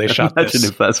that's where they shot Imagine this.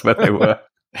 if that's where they were.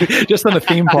 Just on the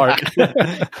theme park.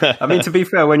 I mean, to be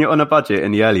fair, when you're on a budget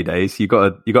in the early days, you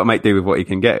got to make do with what you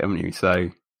can get, haven't you? So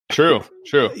True.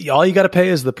 All you got to pay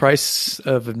is the price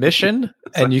of admission,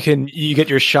 and you get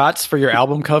your shots for your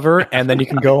album cover, and then you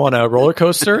can go on a roller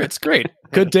coaster. It's great.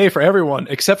 Good day for everyone,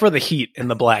 except for the heat in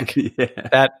the black. yeah.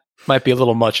 That might be a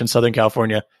little much in Southern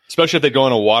California. Especially if they go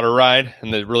on a water ride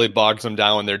and it really bogs them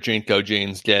down when their Jinko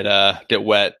jeans get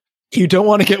wet. You don't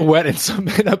want to get wet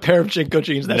in a pair of Jinko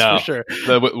jeans, that's No. for sure.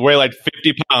 They weigh like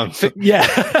 50 pounds. Yeah.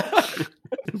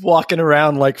 Walking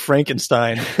around like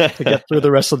Frankenstein to get through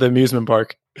the rest of the amusement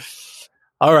park.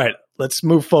 All right, let's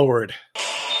move forward.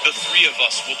 The three of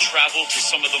us will travel to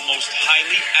some of the most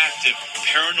highly active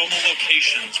paranormal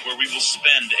locations where we will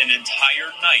spend an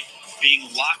entire night being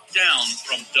locked down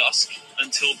from dusk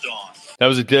until dawn. That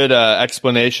was a good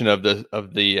explanation of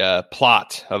the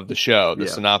plot of the show, the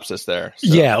synopsis there.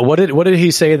 So. Yeah, what did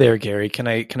he say there, Gary? Can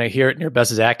I hear it in your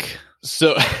best Zach?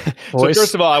 So Voice?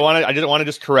 first of all, I didn't want to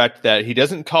just correct that he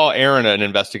doesn't call Aaron an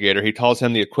investigator. He calls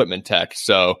him the equipment tech.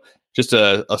 So just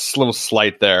a little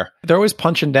slight there. They're always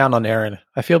punching down on Aaron.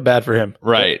 I feel bad for him.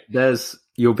 Right.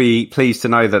 You'll be pleased to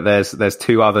know that there's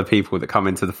two other people that come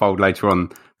into the fold later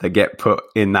on that get put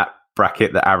in that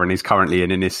bracket that Aaron is currently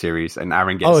in this series, and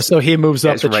Aaron gets So he moves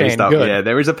up gets the raised chain. up. Good. Yeah,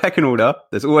 there is a pecking order.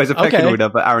 There's always a pecking Okay. order,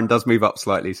 but Aaron does move up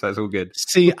slightly, so it's all good.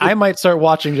 See, I might start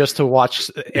watching just to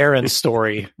watch Aaron's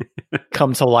story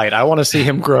come to light. I want to see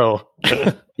him grow.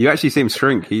 You actually see him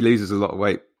shrink. He loses a lot of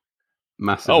weight.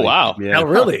 Massively. Oh, wow. Yeah. Oh,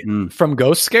 really? Mm. From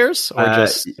ghost scares or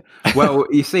just? Well,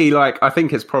 you see, like I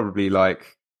think it's probably like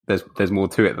there's more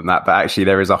to it than that. But actually,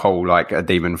 there is a whole like a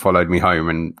demon followed me home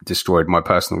and destroyed my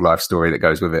personal life story that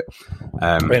goes with it.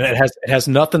 And it has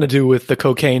nothing to do with the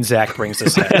cocaine Zach brings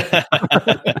us.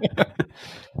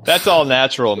 That's all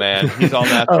natural, man. He's all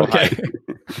natural. Okay.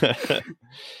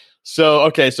 So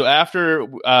after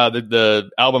the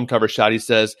album cover shot, he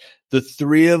says, "The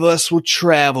three of us will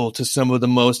travel to some of the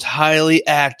most highly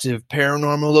active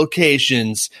paranormal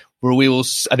locations where we will,"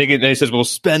 I think he says, "we'll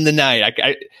spend the night."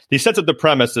 He sets up the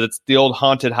premise that it's the old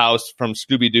haunted house from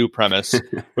Scooby-Doo premise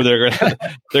where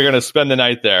they're gonna spend the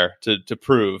night there to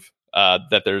prove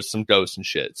that there's some ghosts and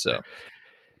shit. So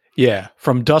yeah,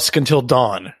 from dusk until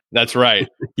dawn. That's right.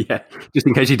 Yeah, just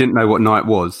in case you didn't know what night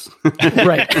was.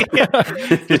 Right.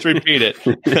 Just repeat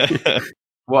it.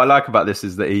 What I like about this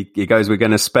is that he goes, we're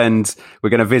going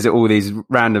to visit all these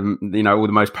random, all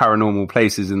the most paranormal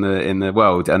places in the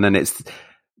world, and then it's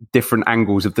different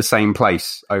angles of the same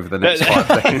place over the next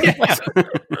 5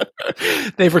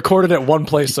 days. They've recorded at one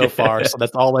place so far, so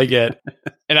that's all they get.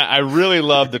 And I really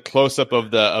love the close up of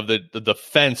the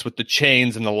fence with the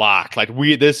chains and the lock. Like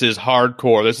this is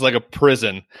hardcore. This is like a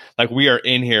prison. Like we are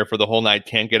in here for the whole night,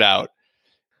 can't get out.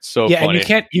 So yeah, funny.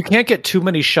 And you can't get too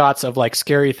many shots of like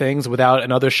scary things without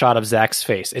another shot of Zach's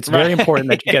face. It's very important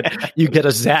that you get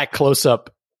a Zach close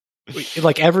up.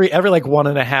 Like every like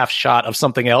 1.5 shot of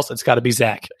something else, it's got to be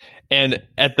Zach. And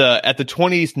at the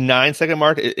 29-second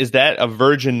mark, is that a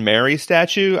Virgin Mary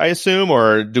statue, I assume,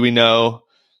 or do we know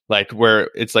like where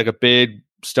it's like a big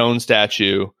stone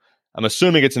statue? I'm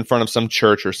assuming it's in front of some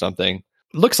church or something.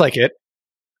 Looks like it.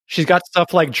 She's got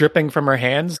stuff like dripping from her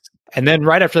hands, and then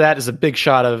right after that is a big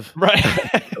shot of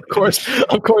of course,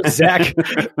 Zach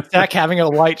having a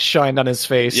light shined on his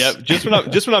face. Yep. Just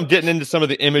when I'm getting into some of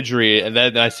the imagery, and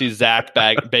then I see Zach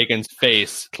Bacon's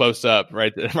face close up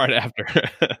right after.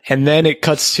 And then it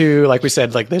cuts to, like we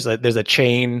said, like there's a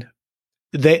chain.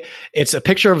 It's a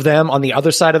picture of them on the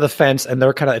other side of the fence, and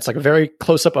it's like a very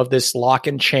close up of this lock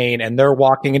and chain, and they're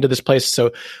walking into this place.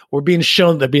 So we're being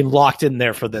shown they're being locked in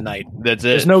there for the night. That's it.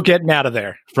 There's no getting out of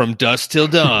there. From dusk till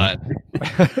dawn.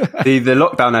 The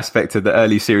lockdown aspect of the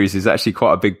early series is actually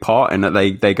quite a big part in that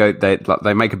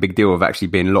they make a big deal of actually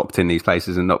being locked in these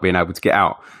places and not being able to get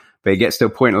out. But it gets to a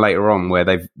point later on where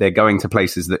they're going to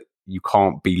places that you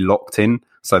can't be locked in.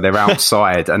 So they're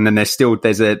outside, and then there's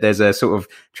a sort of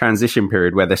transition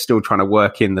period where they're still trying to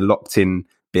work in the locked in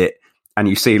bit, and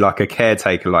you see like a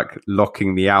caretaker like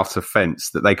locking the outer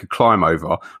fence that they could climb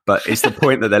over, but it's the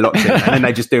point that they're locked in, and then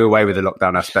they just do away with the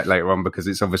lockdown aspect later on because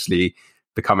it's obviously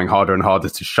becoming harder and harder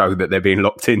to show that they're being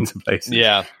locked into places.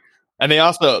 Yeah. And they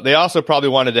also probably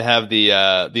wanted to have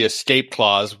the escape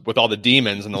clause with all the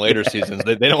demons in the later seasons.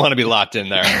 They don't want to be locked in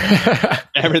there.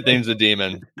 Everything's a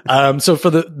demon. So for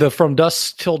the from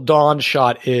dusk till dawn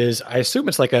shot is, I assume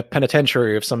it's like a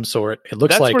penitentiary of some sort. It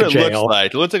looks like a jail.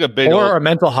 It looks like a big or a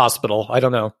mental hospital. I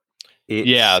don't know.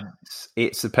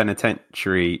 It's a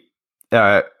penitentiary.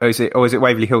 Is it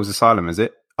Waverly Hills Asylum? Is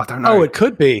it? I don't know. Oh, it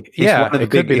could be.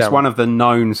 It's one of the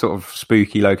known sort of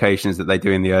spooky locations that they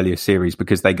do in the earlier series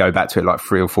because they go back to it like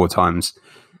 3 or 4 times.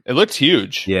 It looks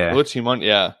huge. Yeah. It looks humongous.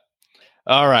 Yeah.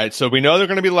 All right. So we know they're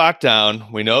going to be locked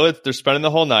down. We know that they're spending the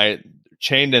whole night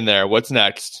chained in there. What's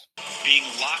next? Being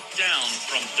locked down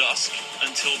from dusk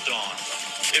until dawn.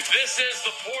 If this is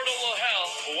the portal of hell,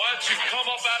 why don't you come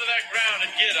up out of that ground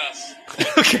and get us?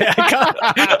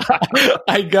 Okay,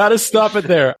 I gotta stop it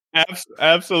there.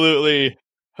 Absolutely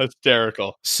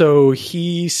hysterical. So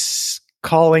he's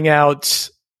calling out,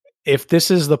 if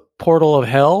this is the portal of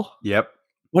hell. Yep.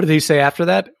 What did he say after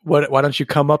that? Why don't you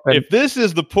come up and... If this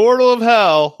is the portal of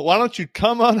hell, why don't you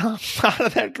come on up out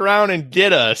of that ground and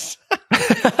get us?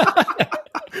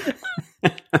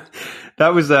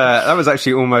 That was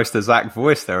actually almost a Zach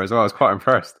voice there as well. I was quite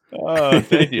impressed. Oh,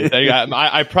 thank you.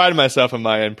 I pride myself in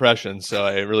my impressions, so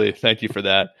I really thank you for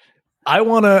that. I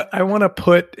wanna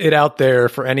put it out there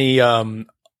for any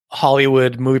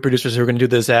Hollywood movie producers who are going to do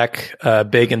the Zach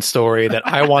Bagans story that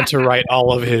I want to write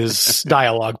all of his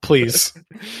dialogue, please.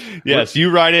 Yes,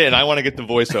 you write it, and I want to get the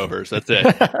voiceovers. That's it.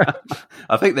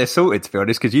 I think they're sorted, to be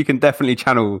honest, because you can definitely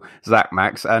channel Zach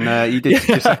Max, and you did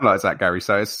something like Zach Gary,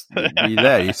 so you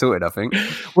sorted, I think.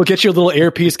 We'll get you a little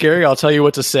earpiece, Gary. I'll tell you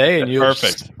what to say, and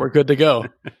Perfect. We're good to go.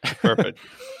 Perfect.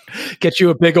 Get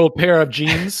you a big old pair of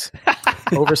jeans,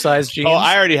 oversized jeans. Oh,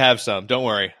 I already have some. Don't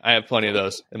worry, I have plenty of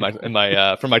those in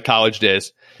my from my college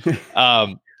days.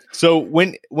 So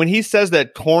when he says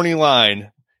that corny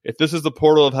line, if this is the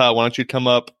portal of hell, why don't you come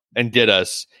up and get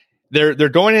us? They're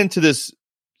going into this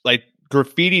like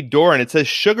graffiti door, and it says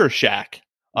Sugar Shack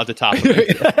at the top of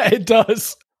it. It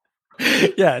does.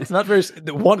 Yeah, it's not very.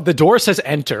 The door says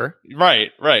enter.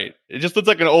 Right. It just looks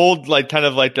like an old, like kind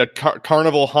of like a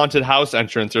carnival haunted house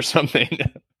entrance or something.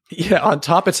 Yeah, on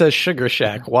top it says Sugar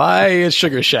Shack. Why is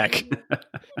Sugar Shack?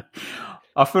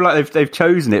 I feel like they've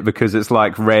chosen it because it's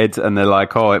like red, and they're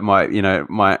like, oh, it might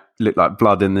look like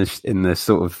blood in this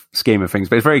sort of scheme of things,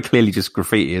 but it's very clearly just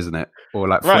graffiti, isn't it? Or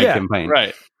like fake paint.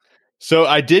 Right. So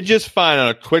I did just find on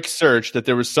a quick search that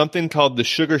there was something called the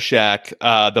Sugar Shack,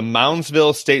 the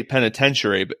Moundsville State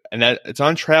Penitentiary, and that it's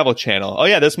on Travel Channel. Oh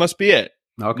yeah, this must be it.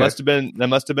 Okay, that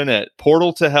must have been it.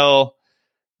 Portal to Hell.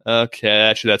 Okay,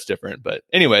 actually that's different. But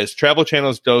anyways, Travel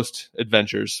Channel's Ghost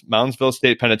Adventures, Moundsville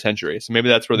State Penitentiary. So maybe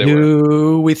that's where they were.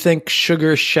 Do we think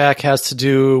Sugar Shack has to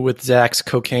do with Zach's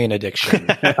cocaine addiction?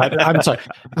 I'm sorry.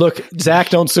 Look, Zach,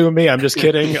 don't sue me. I'm just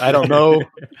kidding. I don't know.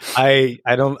 I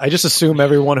just assume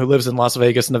everyone who lives in Las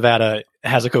Vegas, Nevada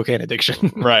has a cocaine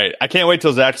addiction. Right. I can't wait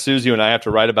till Zach sues you and I have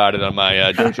to write about it on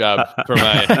my day job for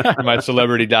my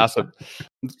celebrity gossip.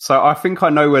 So I think I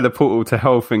know where the Portal to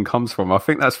Hell thing comes from. I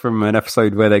think that's from an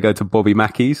episode where they go to Bobby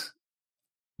Mackey's.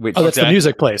 Which, that's the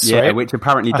music place, right? Which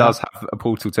apparently does have a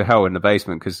portal to hell in the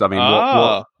basement. Because I mean,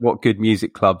 what good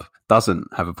music club doesn't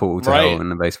have a portal to hell in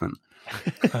the basement?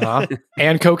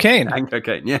 And cocaine,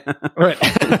 yeah. Right.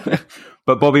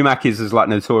 But Bobby Mackey's is like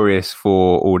notorious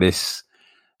for all this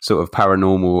sort of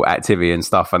paranormal activity and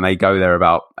stuff, and they go there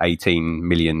about 18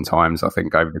 million times, I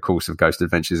think, over the course of Ghost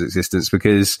Adventures' existence,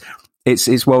 because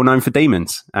it's well known for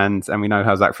demons, and we know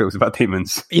how Zach feels about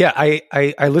demons. Yeah,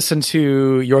 I listened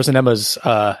to yours and Emma's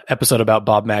episode about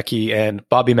Bob Mackey and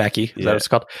Bobby Mackey, is that what it's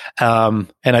called? And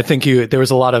I think there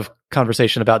was a lot of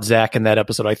conversation about Zach in that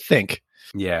episode, I think.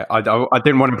 Yeah, I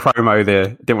didn't want to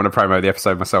promo the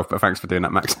episode myself, but thanks for doing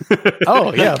that, Max.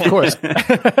 Oh yeah, of course.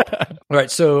 All right,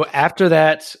 so after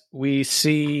that, we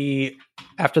see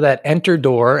enter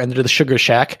door and into the Sugar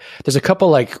Shack. There's a couple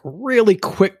like really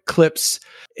quick clips.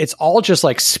 It's all just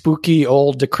like spooky,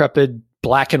 old, decrepit,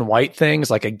 black and white things,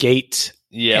 like a gate.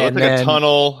 Yeah, it looked like a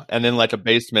tunnel and then like a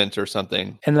basement or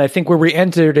something. And I think where we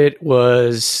entered it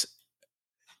looks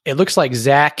like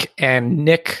Zach and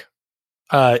Nick.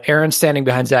 Aaron standing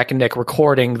behind Zach and Nick,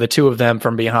 recording the two of them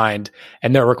from behind,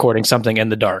 and they're recording something in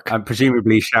the dark. And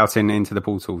presumably shouting into the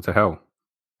portal to hell.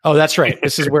 Oh, that's right.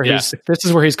 This is where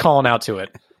he's calling out to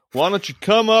it. Why don't you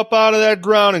come up out of that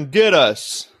ground and get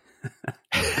us?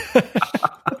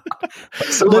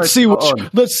 Let's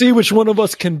see which one of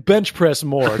us can bench press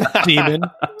more, demon.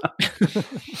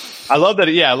 I love that.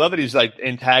 Yeah, I love that he's like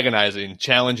antagonizing,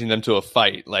 challenging them to a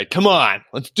fight. Like, come on,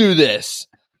 let's do this.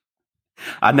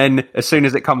 And then as soon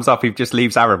as it comes up, he just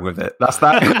leaves Aaron with it. That's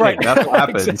that. Right. That's what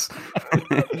happens.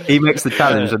 He makes the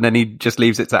challenge and then he just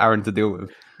leaves it to Aaron to deal with.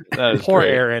 Poor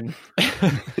great. Aaron.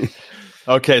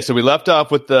 Okay, so we left off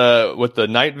with the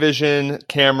night vision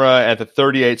camera at the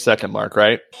 38-second mark,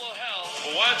 right? Well, hell,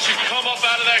 why don't you come up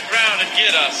out of that ground and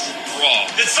get us? Raw.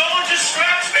 Did someone just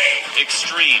scratch me?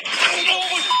 Extreme.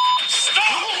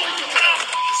 Stop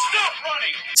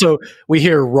running. So we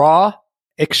hear raw,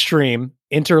 extreme,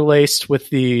 interlaced with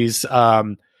these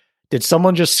did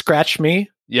someone just scratch me?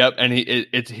 Yep, and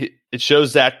it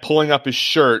shows Zach pulling up his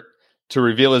shirt to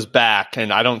reveal his back,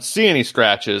 and I don't see any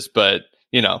scratches, but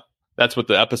that's what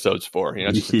the episode's for,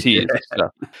 just a tease. So.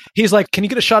 He's like, can you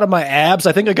get a shot of my abs?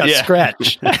 I think I got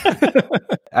scratched.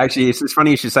 Actually, it's funny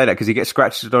you should say that because he gets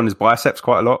scratched on his biceps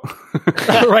quite a lot.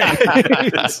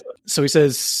 Right. So he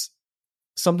says,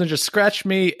 something just scratched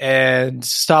me and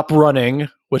stop running,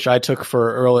 which I took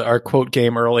for our quote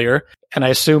game earlier. And I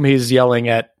assume he's yelling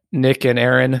at Nick and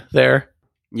Aaron there,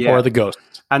 or the ghost.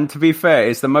 And to be fair,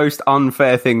 it's the most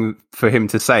unfair thing for him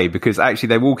to say because actually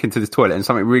they walk into the toilet and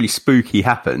something really spooky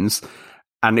happens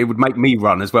and it would make me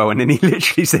run as well. And then he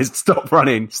literally says, stop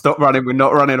running, we're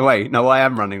not running away. No, I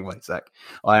am running away, Zach.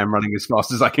 I am running as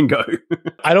fast as I can go.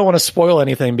 I don't want to spoil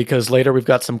anything because later we've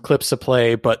got some clips to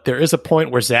play, but there is a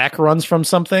point where Zach runs from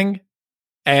something.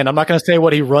 And I'm not going to say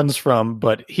what he runs from,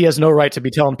 but he has no right to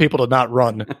be telling people to not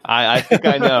run. I think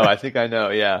I know.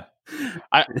 Yeah.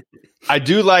 I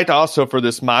do like also for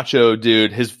this macho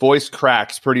dude, his voice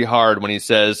cracks pretty hard when he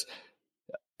says,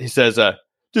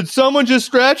 did someone just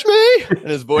scratch me? And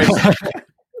his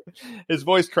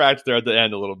voice cracks there at the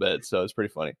end a little bit. So it's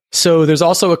pretty funny. So there's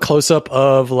also a close up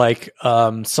of like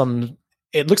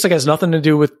it looks like it has nothing to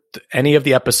do with any of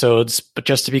the episodes, but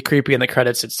just to be creepy in the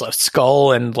credits, it's a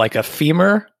skull and like a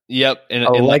femur. Yep, and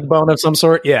a leg bone of some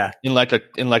sort. Yeah, in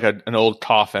an old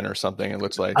coffin or something. It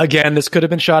looks like. Again, this could have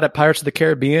been shot at Pirates of the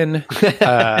Caribbean.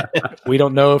 We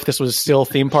don't know if this was still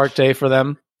theme park day for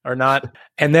them or not.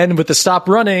 And then with the stop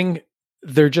running,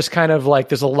 they're just kind of like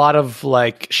there's a lot of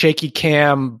like shaky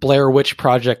cam Blair Witch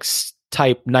Project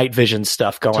type night vision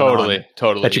stuff going on.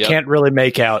 Totally. That you can't really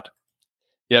make out.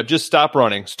 Yeah, just stop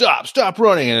running. Stop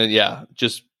running. And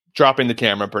just dropping the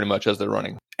camera pretty much as they're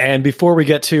running. And before we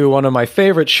get to one of my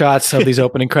favorite shots of these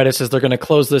opening credits, as they're going to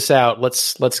close this out,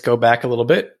 let's go back a little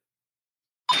bit.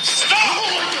 Stop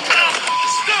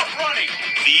running!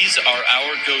 These are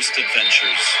our ghost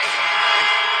adventures.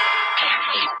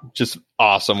 Just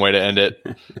awesome way to end it.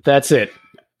 That's it.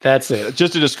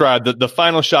 Just to describe, the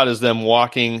final shot is them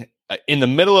walking in the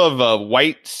middle of a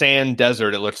white sand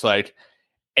desert, it looks like.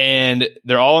 And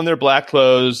they're all in their black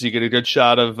clothes. You get a good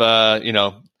shot of,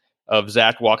 of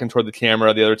Zach walking toward the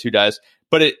camera, the other two guys.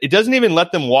 But it doesn't even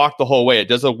let them walk the whole way. It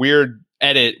does a weird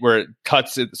edit where it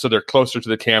cuts it so they're closer to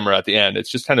the camera at the end.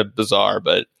 It's just kind of bizarre,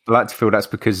 but I like to feel that's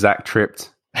because Zach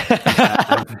tripped and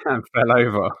fell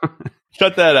over.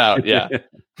 Cut that out. Yeah.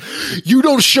 You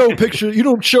don't show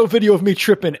video of me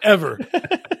tripping ever.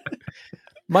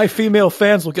 My female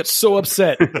fans will get so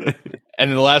upset. And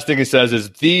then the last thing he says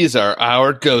is, "These are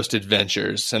our ghost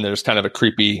adventures." And there's kind of a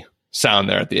creepy sound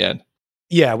there at the end.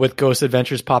 Yeah, with Ghost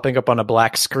Adventures popping up on a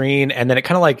black screen, and then it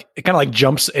kind of like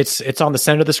jumps. It's on the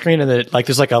center of the screen, and then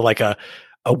there's like a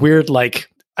weird, like,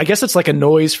 I guess it's like a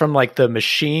noise from like the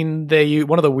machine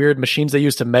one of the weird machines they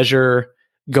use to measure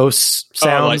ghost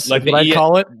sounds. Like what I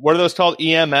call it. What are those called?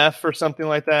 EMF or something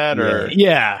like that? Or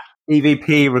yeah.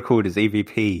 EVP recorders,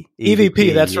 EVP.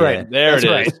 That's yeah. right. There that's it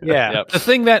right. is. Yeah. Yep.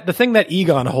 The thing that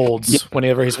Egon holds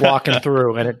whenever he's walking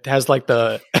through, and it has like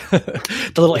the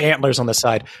the little antlers on the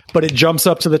side, but it jumps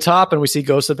up to the top and we see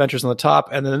Ghost Adventures on the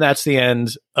top, and then that's the end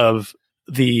of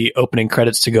the opening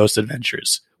credits to Ghost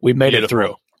Adventures. We made it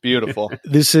through. Beautiful.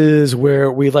 This is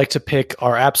where we like to pick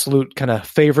our absolute kind of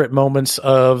favorite moments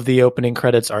of the opening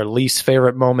credits, our least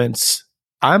favorite moments.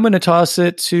 I'm going to toss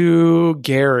it to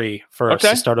Gary first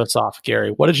to start us off.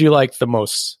 Gary, what did you like the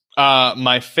most?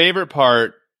 My favorite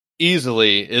part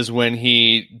easily is when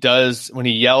he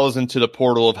yells into the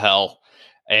portal of hell,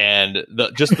 and the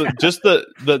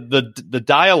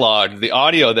dialogue, the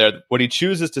audio there, what he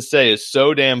chooses to say is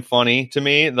so damn funny to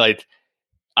me. Like,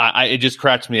 it just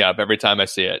cracks me up every time I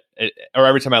see it, or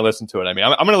every time I listen to it. I mean,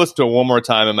 I'm going to listen to it one more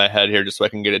time in my head here just so I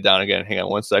can get it down again. Hang on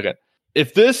one second.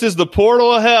 If this is the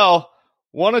portal of hell,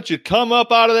 why don't you come up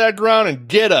out of that ground and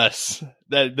get us?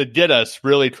 The get us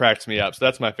really cracks me up. So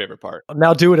that's my favorite part.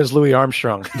 Now do it as Louis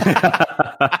Armstrong.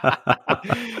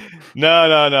 No.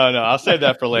 I'll save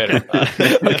that for later.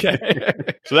 Okay.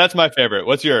 So that's my favorite.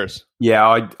 What's yours?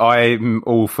 Yeah, I'm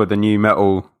all for the new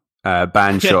metal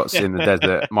band shots in the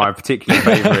desert. My particular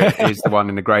favorite is the one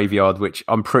in the graveyard, which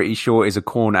I'm pretty sure is a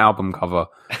Korn album cover.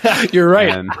 You're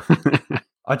right.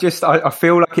 I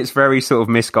feel like it's very sort of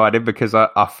misguided because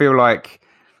I feel like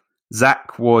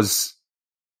Zach was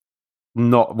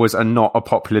not a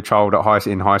popular child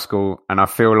in high school, and I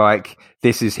feel like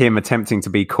this is him attempting to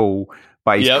be cool,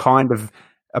 but he's kind of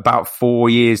about 4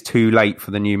 years too late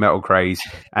for the new metal craze,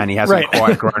 and he hasn't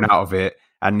quite grown out of it.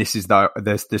 And this is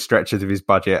the stretches of his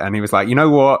budget, and he was like, you know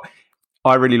what?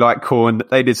 I really like Korn.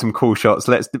 They did some cool shots.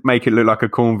 Let's make it look like a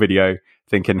Korn video.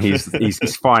 Thinking he's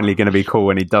finally going to be cool,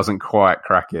 and he doesn't quite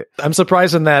crack it. I'm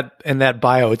surprised in that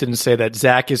bio it didn't say that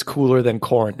Zach is cooler than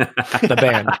Korn, the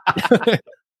band.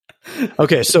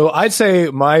 Okay, so I'd say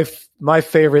my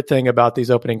favorite thing about these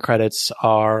opening credits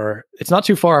it's not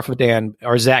too far off of Dan,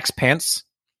 are Zach's pants.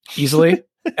 Easily,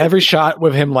 every shot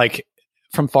with him like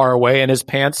from far away in his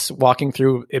pants walking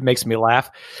through, it makes me laugh.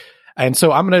 And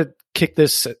so I'm going to kick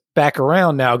this back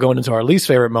around now, going into our least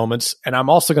favorite moments, and I'm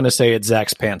also going to say it's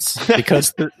Zach's pants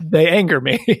because they anger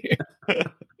me.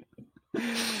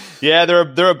 Yeah,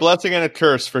 they're a blessing and a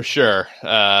curse for sure.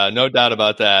 No doubt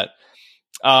about that.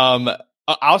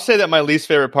 I'll say that my least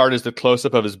favorite part is the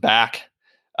close-up of his back.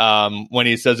 When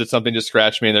he says it's something to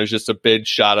scratch me, and there's just a big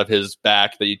shot of his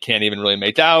back that you can't even really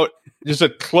make out. Just a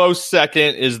close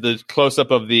second is the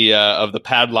close-up of the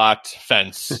padlocked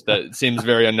fence. That seems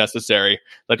very unnecessary.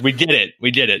 Like, we get it.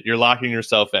 You're locking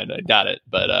yourself in. I got it.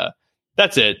 But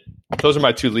that's it. Those are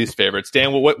my two least favorites.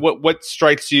 Dan, what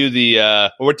strikes you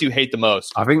what do you hate the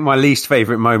most? I think my least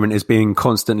favorite moment is being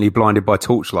constantly blinded by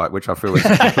torchlight, which I feel is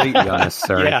completely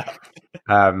unnecessary. Yeah.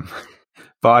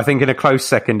 But I think in a close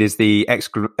second is the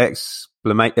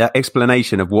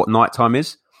explanation of what nighttime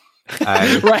is.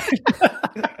 Right.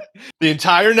 The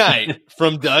entire night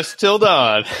from dusk till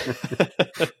dawn.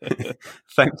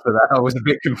 Thanks for that. I was a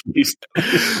bit confused.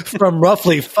 From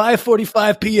roughly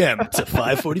 5:45 p.m. to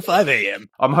 5:45 a.m.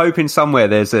 I'm hoping somewhere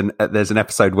there's an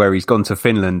episode where he's gone to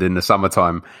Finland in the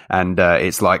summertime, and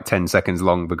it's like 10 seconds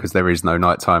long because there is no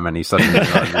nighttime, and he suddenly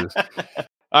realizes.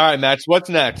 All right, Max, what's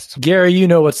next? Gary, you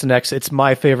know what's next. It's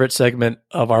my favorite segment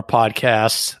of our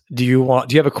podcast. Do you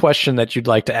have a question that you'd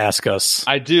like to ask us?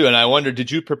 I do, and I wonder,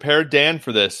 did you prepare Dan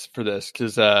for this?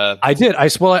 Because I did. I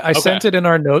sent it in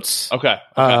our notes. Okay.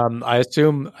 I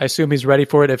assume he's ready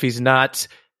for it. If he's not,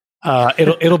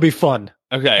 it'll be fun.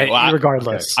 Okay. Well,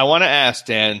 regardless, I want to ask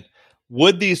Dan,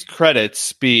 would these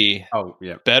credits be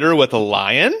better with a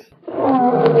lion?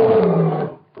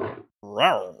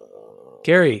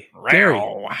 Gary.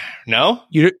 No?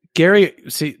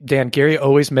 Gary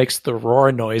always makes the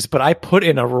roar noise, but I put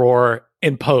in a roar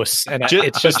in post, and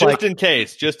it's just in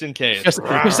case. Just in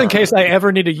case I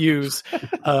ever need to use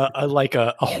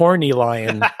a horny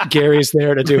lion. Gary's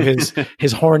there to do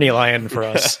his horny lion for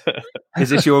us. Is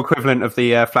this your equivalent of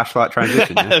the flashlight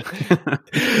transition? Yeah?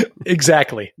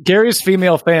 Exactly. Gary's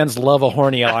female fans love a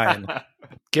horny lion.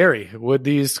 Gary, would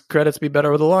these credits be better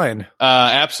with a lion?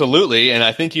 Absolutely, and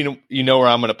I think you know where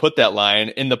I'm going to put that lion.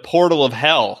 In the portal of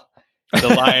hell, the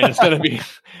lion is going to be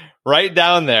right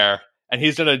down there, and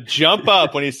he's going to jump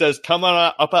up when he says, "Come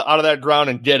on up out of that ground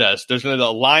and get us." There's going to be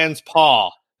a lion's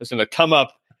paw that's going to come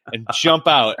up and jump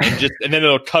out, and then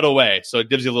it'll cut away. So it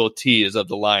gives you a little tease of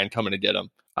the lion coming to get him.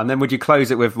 And then would you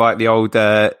close it with like the old?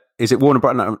 Is it Warner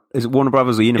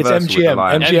Brothers or Universal? It's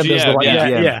MGM. MGM does the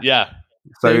lion. Yeah.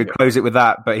 So close it with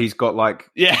that, but he's got like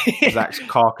Zach's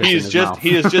carcass in his mouth.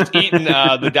 He has just eaten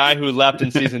the guy who left in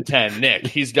season 10, Nick.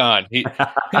 He's gone.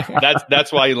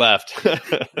 That's why he left.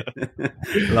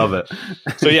 Love it.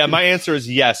 So yeah, my answer is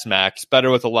yes, Max. Better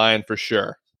with a lion for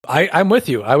sure. I'm with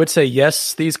you. I would say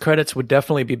yes, these credits would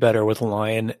definitely be better with a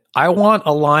lion. I want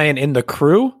a lion in the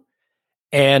crew.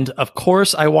 And of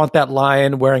course, I want that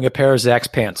lion wearing a pair of Zach's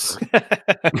pants.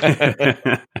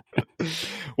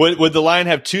 Would the lion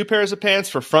have two pairs of pants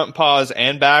for front paws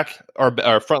and back,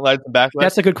 or front legs and back legs?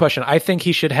 That's a good question. I think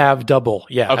he should have double.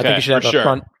 Yeah, okay, I think he should have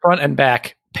a front and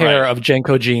back pair of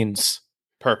Jenko jeans.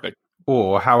 Perfect.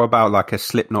 Or how about like a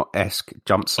Slipknot-esque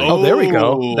jumpsuit? Oh, there we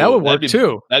go. That would work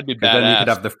too. That'd be badass. Then you could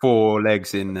have the four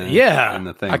legs in the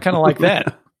thing. I kind of like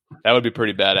that. That would be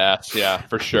pretty badass. Yeah,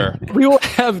 for sure. We will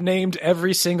have named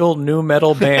every single new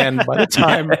metal band by the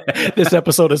time this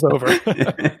episode is over.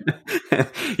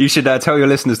 You should tell your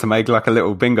listeners to make like a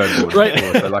little bingo board. Right.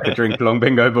 So like a drink-along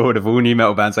bingo board of all new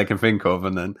metal bands they can think of,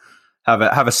 and then have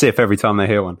a sip every time they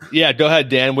hear one. Yeah, go ahead,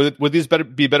 Dan. Would these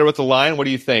be better with the lion? What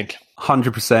do you think?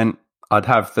 100%. I'd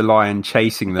have the lion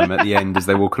chasing them at the end as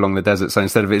they walk along the desert. So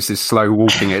instead of it's this slow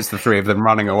walking, it's the three of them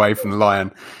running away from the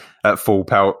lion at full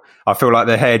pelt. I feel like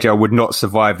the hair gel would not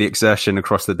survive the exertion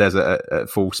across the desert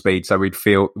at full speed. So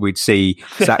we'd see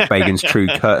Zach Bagans' true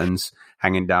curtains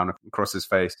hanging down across his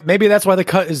face. Maybe that's why the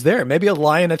cut is there. Maybe a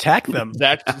lion attacked them.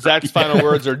 Zach's final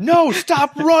words are, "No,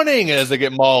 stop running," as they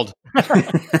get mauled.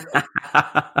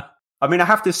 I mean, I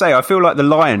have to say, I feel like the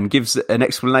lion gives an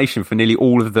explanation for nearly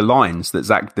all of the lines that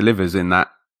Zach delivers in that.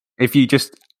 If you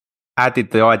just added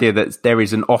the idea that there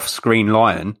is an off-screen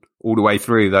lion all the way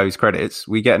through those credits,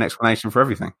 we get an explanation for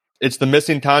everything. It's the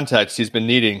missing context he's been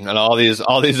needing on all these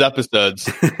episodes.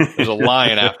 There's a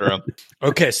lion after him.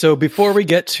 Okay, so before we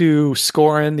get to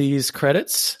scoring these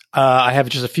credits, I have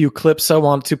just a few clips I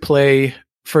want to play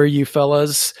for you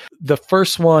fellas. The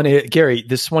first one, Gary,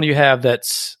 this one you have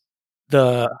that's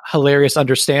the hilarious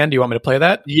Understand. Do you want me to play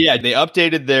that? Yeah, they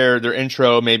updated their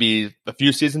intro maybe a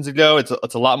few seasons ago. It's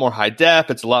a lot more high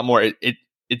def. It's a lot more. It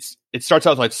starts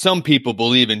out like, some people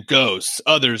believe in ghosts,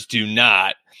 others do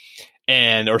not,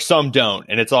 or some don't,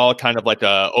 and it's all kind of like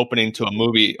a opening to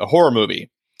a horror movie.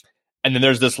 And then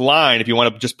there's this line, if you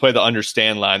want to just play the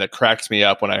Understand line, that cracks me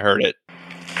up when I heard it.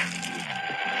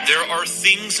 There are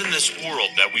things in this world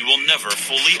that we will never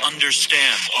fully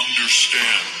understand.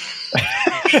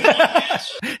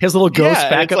 His little ghost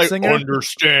backup like, singer.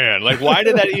 Understand. Like, why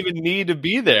did that even need to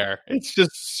be there? It's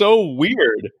just so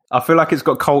weird. I feel like it's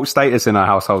got cult status in our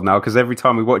household now, because every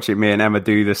time we watch it, me and Emma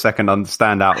do the second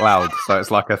Understand out loud. So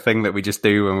it's like a thing that we just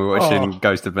do when we're watching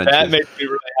Ghost Adventures. That makes me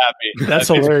really happy. That's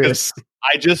hilarious.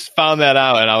 I just found that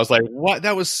out, and I was like, what?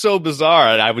 That was so bizarre.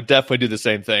 And I would definitely do the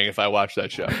same thing if I watched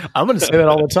that show. I'm going to say that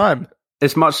all the time.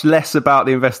 It's much less about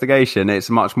the investigation. It's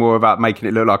much more about making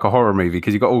it look like a horror movie,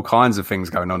 because you've got all kinds of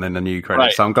things going on in the new credits.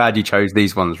 Right. So I'm glad you chose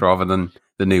these ones rather than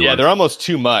the new ones. Yeah, they're almost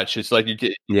too much. It's like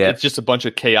it's just a bunch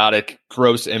of chaotic,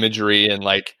 gross imagery and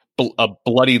like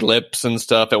bloody lips and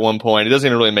stuff at one point. It doesn't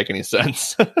even really make any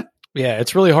sense. Yeah,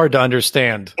 it's really hard to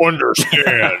understand.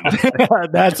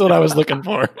 That's what I was looking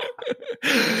for.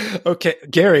 Okay,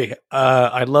 Gary,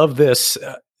 I love this.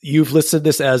 You've listed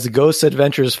this as Ghost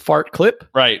Adventures fart clip.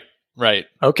 Right.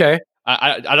 Okay.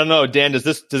 I don't know, Dan. Does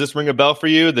this ring a bell for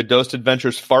you? The Ghost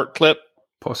Adventures fart clip?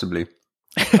 Possibly.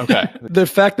 Okay. The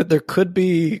fact that there could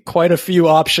be quite a few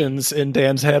options in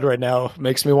Dan's head right now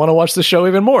makes me want to watch the show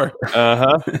even more.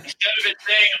 Uh-huh. Instead of it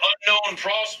saying unknown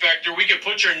prospector, we could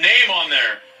put your name on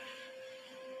there.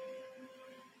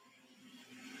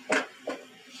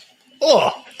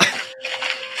 Oh,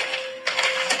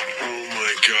 Oh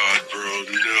my god, bro,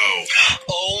 no.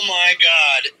 Oh my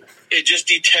god. It just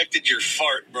detected your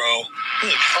fart, bro. Look.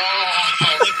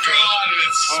 Oh, look, bro.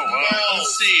 Wow.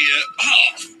 Let's see.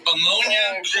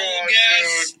 Ammonia, coal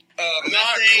gas,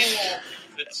 methane.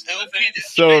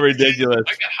 So ridiculous.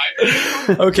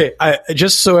 okay.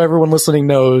 Just so everyone listening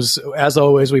knows, as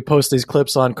always, we post these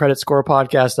clips on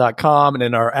creditscorepodcast.com and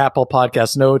in our Apple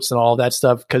podcast notes and all that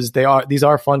stuff because these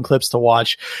are fun clips to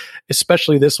watch,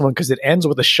 especially this one because it ends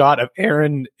with a shot of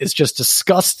Aaron is just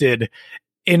disgusted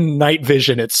in night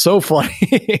vision. It's so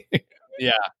funny.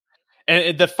 Yeah.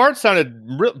 And the fart sounded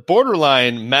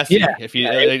borderline messy. Yeah. If you,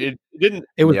 it didn't.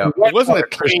 It was. Yeah. It wasn't a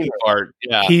clean fart.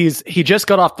 Yeah. He just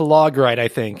got off the log right, I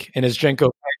think, in his Jenko.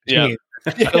 Yeah.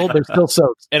 They're still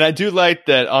soaked. And I do like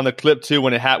that on the clip too.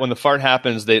 When the fart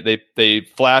happens, they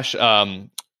flash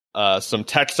some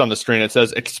text on the screen. It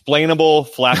says "explainable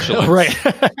flatulence." Right.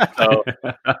 So,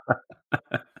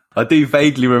 I do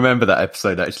vaguely remember that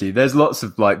episode, actually. There's lots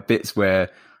of like bits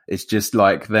where it's just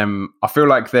like them. I feel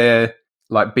like they're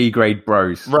like B grade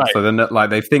bros. Right. So they're not like,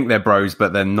 they think they're bros,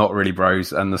 but they're not really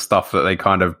bros. And the stuff that they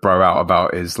kind of bro out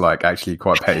about is like actually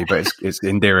quite petty, but it's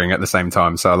endearing at the same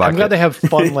time. So I like I'm glad it. they have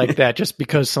fun like that just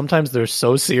because sometimes they're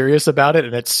so serious about it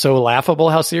and it's so laughable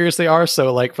how serious they are.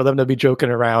 So like for them to be joking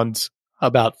around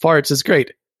about farts is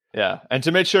great. yeah, and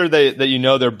to make sure that you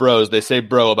know they're bros, they say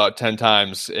 "bro" about 10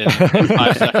 times in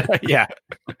 5 seconds. Yeah.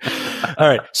 All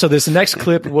right. So this next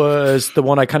clip was the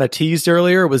one I kind of teased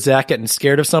earlier with Zach getting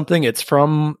scared of something. It's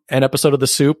from an episode of The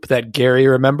Soup that Gary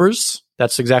remembers.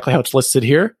 That's exactly how it's listed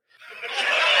here.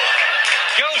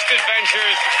 Ghost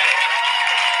Adventures.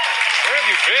 Where have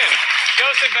you been?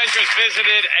 Ghost Adventures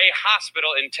visited a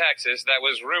hospital in Texas that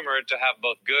was rumored to have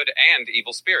both good and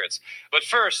evil spirits. But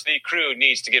first, the crew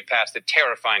needs to get past the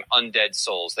terrifying undead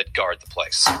souls that guard the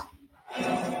place.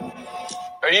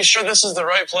 Are you sure this is the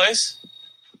right place?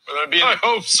 I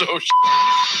hope so.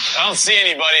 I don't see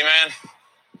anybody, man.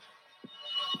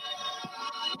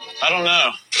 I don't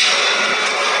know.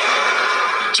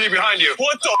 See behind you.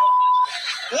 What the?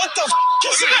 What the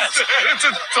is that? It's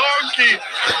a donkey.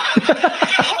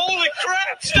 Holy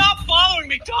crap! Stop following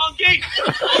me, donkey!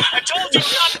 I told you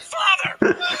not to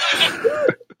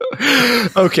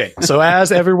father! Okay. So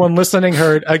as everyone listening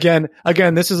heard, again,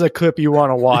 this is a clip you want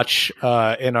to watch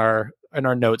in our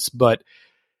notes, but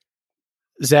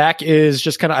Zach is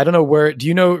just kind of, I don't know where,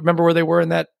 remember where they were in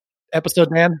that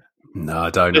episode, man? No, I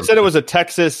don't. They said it was a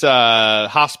Texas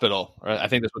hospital. Right? I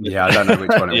think that's what. Yeah, I don't know which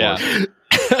one it Yeah. was.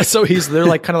 So they're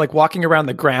like kind of like walking around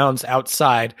the grounds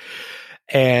outside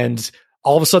and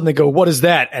all of a sudden they go, what is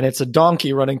that? And it's a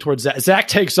donkey running towards Zach. Zach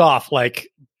takes off like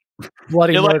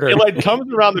bloody murder. It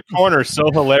comes around the corner so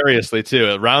hilariously too.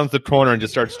 It rounds the corner and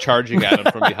just starts charging at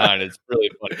him from behind. It's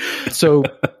really funny. So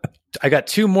I got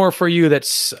two more for you.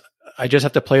 I just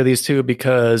have to play these two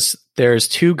because there's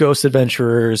two Ghost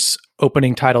Adventurers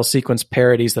opening title sequence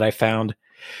parodies that I found.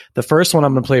 The first one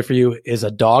I'm going to play for you is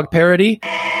a dog parody.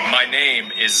 My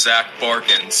name is Zach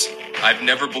Barkins. I've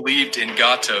never believed in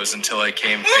gatos until I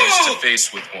came face to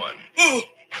face with one.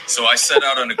 So I set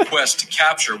out on a quest to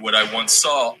capture what I once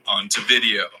saw onto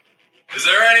video. Is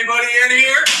there anybody in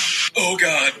here? Oh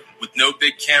God. With no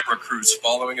big camera crews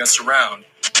following us around,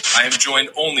 I am joined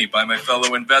only by my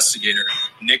fellow investigator,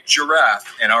 Nick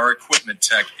Giraffe, and our equipment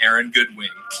tech, Aaron Goodwing.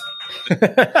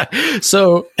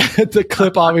 So the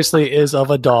clip obviously is of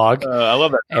a dog. I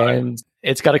love that. And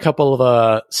it's got a couple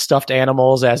of stuffed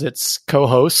animals as its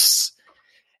co-hosts,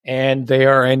 and they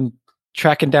are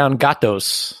tracking down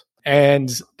gatos.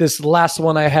 And this last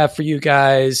one I have for you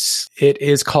guys, it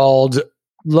is called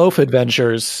Loaf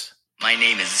Adventures. My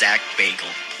name is Zach Bagel,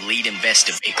 lead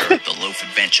investigator of the Loaf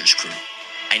Adventures crew.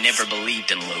 I never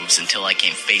believed in loaves until I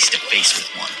came face to face with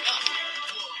one.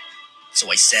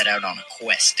 So I set out on a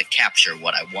quest to capture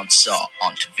what I once saw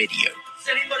onto video. Is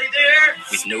anybody there?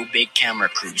 With no big camera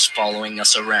crews following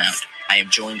us around, I am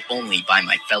joined only by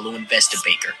my fellow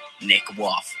investigator, Nick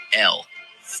Woff, L,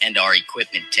 and our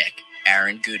equipment tech,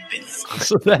 Aaron Goodwin.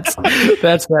 So that's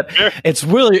that. It's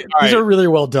really, these are really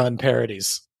well done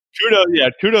parodies.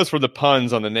 Kudos for the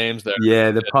puns on the names there.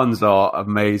 Yeah, the puns are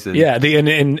amazing. Yeah, the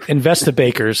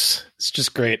Investigators. It's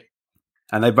just great.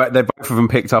 And they both of them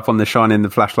picked up on the shining the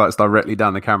flashlights directly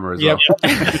down the camera as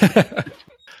well.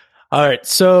 All right,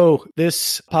 so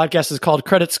this podcast is called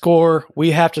Credit Score.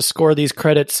 We have to score these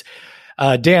credits.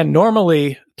 Dan,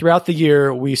 normally throughout the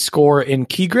year, we score in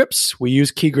key grips. We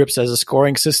use key grips as a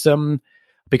scoring system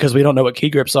because we don't know what key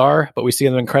grips are, but we see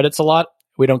them in credits a lot.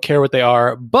 We don't care what they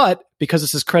are. But because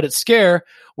this is Credit Scare,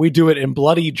 we do it in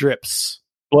bloody drips.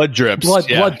 Blood drips.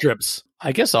 Blood drips.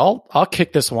 I guess I'll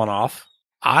kick this one off.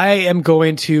 I am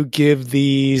going to give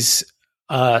these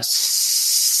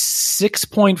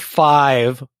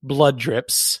 6.5 blood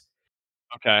drips.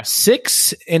 Okay.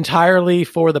 6 entirely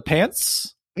for the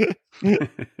pants.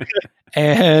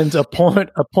 And a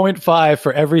 0.5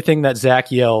 for everything that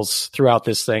Zach yells throughout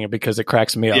this thing because it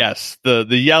cracks me up. Yes, the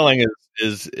yelling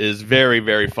is very,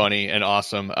 very funny and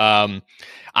awesome. I'm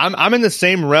in the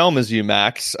same realm as you,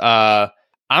 Max.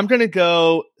 I'm gonna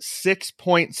go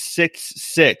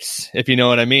 6.66, if you know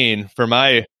what I mean, for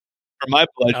my blood.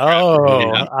 Oh,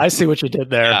 yeah. I see what you did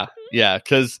there. Yeah,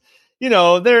 because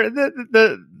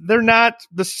they're not.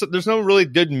 There's no really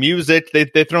good music. They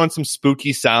throw in some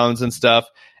spooky sounds and stuff,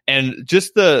 and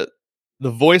just the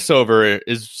voiceover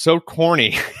is so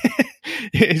corny.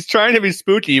 He's trying to be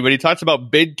spooky, but he talks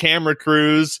about big camera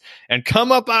crews and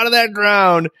come up out of that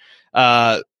ground.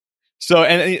 So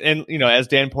as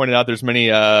Dan pointed out, there's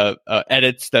many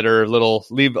edits that are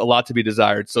leave a lot to be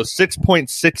desired. So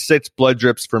 6.66 blood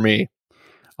drips for me.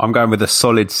 I'm going with a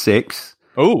solid 6.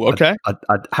 Oh, okay. I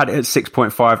had it at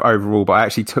 6.5 overall, but I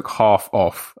actually took half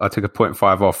off. I took a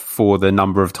 0.5 off for the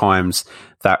number of times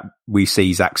that we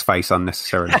see Zach's face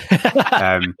unnecessarily.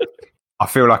 I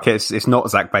feel like it's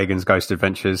not Zach Bagans' Ghost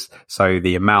Adventures, so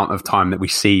the amount of time that we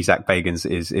see Zach Bagans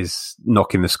is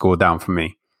knocking the score down for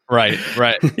me. Right.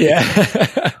 Yeah.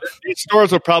 These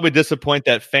scores will probably disappoint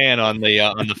that fan on the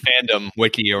fandom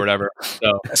wiki or whatever.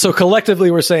 So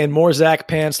collectively, we're saying more Zach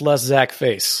pants, less Zach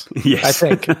face. Yes,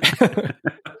 I think.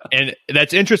 And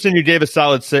that's interesting. You gave a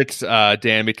solid 6,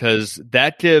 Dan, because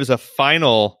that gives a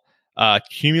final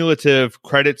cumulative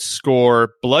credit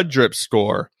score, blood drip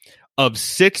score of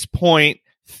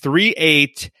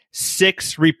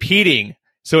 6.386 repeating.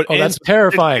 So that's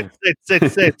terrifying.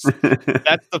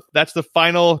 6.666. That's the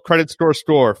final credit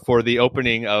score for the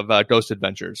opening of Ghost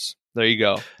Adventures. There you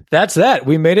go. That's that.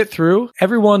 We made it through.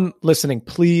 Everyone listening,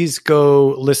 please go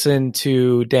listen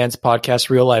to Dan's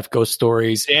podcast, Real Life Ghost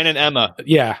Stories. Dan and Emma.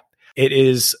 Yeah. It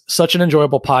is such an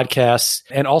enjoyable podcast.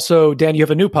 And also, Dan, you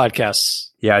have a new podcast.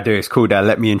 Yeah, I do. It's called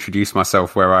Let Me Introduce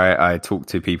Myself, where I talk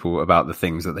to people about the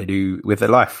things that they do with their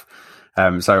life.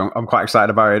 So I'm quite excited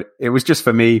about it. It was just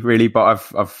for me, really, but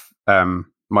I've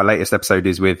my latest episode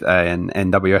is with an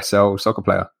NWSL soccer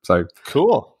player. So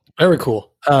cool. Very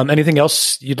cool. Anything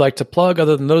else you'd like to plug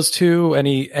other than those two?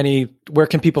 Where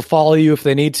can people follow you if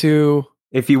they need to?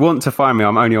 If you want to find me,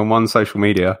 I'm only on one social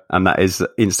media, and that is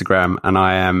Instagram, and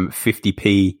I am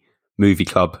 50p Movie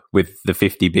Club, with the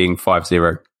 50 being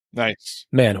 50. Nice.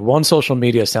 Man, one social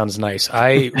media sounds nice.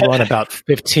 I run about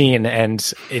 15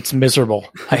 and it's miserable.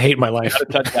 I hate my life.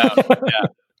 Yeah.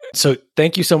 So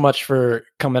thank you so much for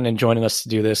coming and joining us to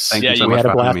do this. Thank you so much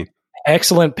for having me.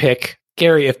 Excellent pick.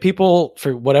 Gary, if people,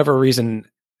 for whatever reason,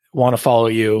 want to follow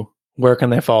you, where can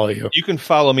they follow you? You can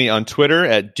follow me on Twitter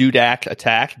at Dudak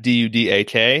Attack,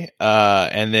 Dudak.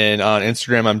 And then on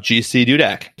Instagram, I'm GC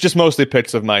Dudak. Just mostly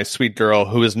pics of my sweet girl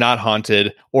who is not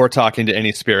haunted or talking to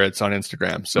any spirits on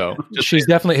Instagram. So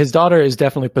his daughter is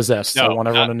definitely possessed. So I want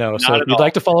everyone to know. So if you'd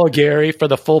like to follow Gary for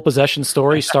the full possession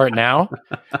story, start now.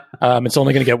 It's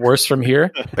only going to get worse from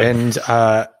here. And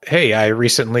hey, I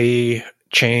recently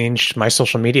changed my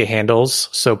social media handles.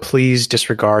 So please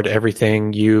disregard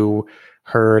everything you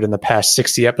heard in the past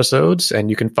 60 episodes, and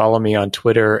you can follow me on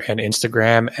Twitter and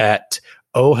Instagram at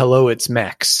Oh Hello It's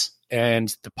Max.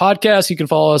 And the podcast, you can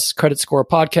follow us Credit Score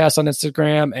Podcast on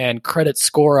Instagram and Credit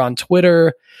Score on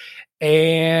Twitter,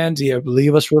 and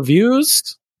leave us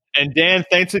reviews. And Dan,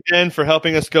 thanks again for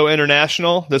helping us go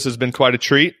international. This has been quite a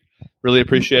treat. Really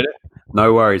appreciate it.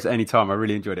 No worries, anytime. I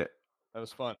really enjoyed it. That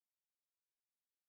was fun.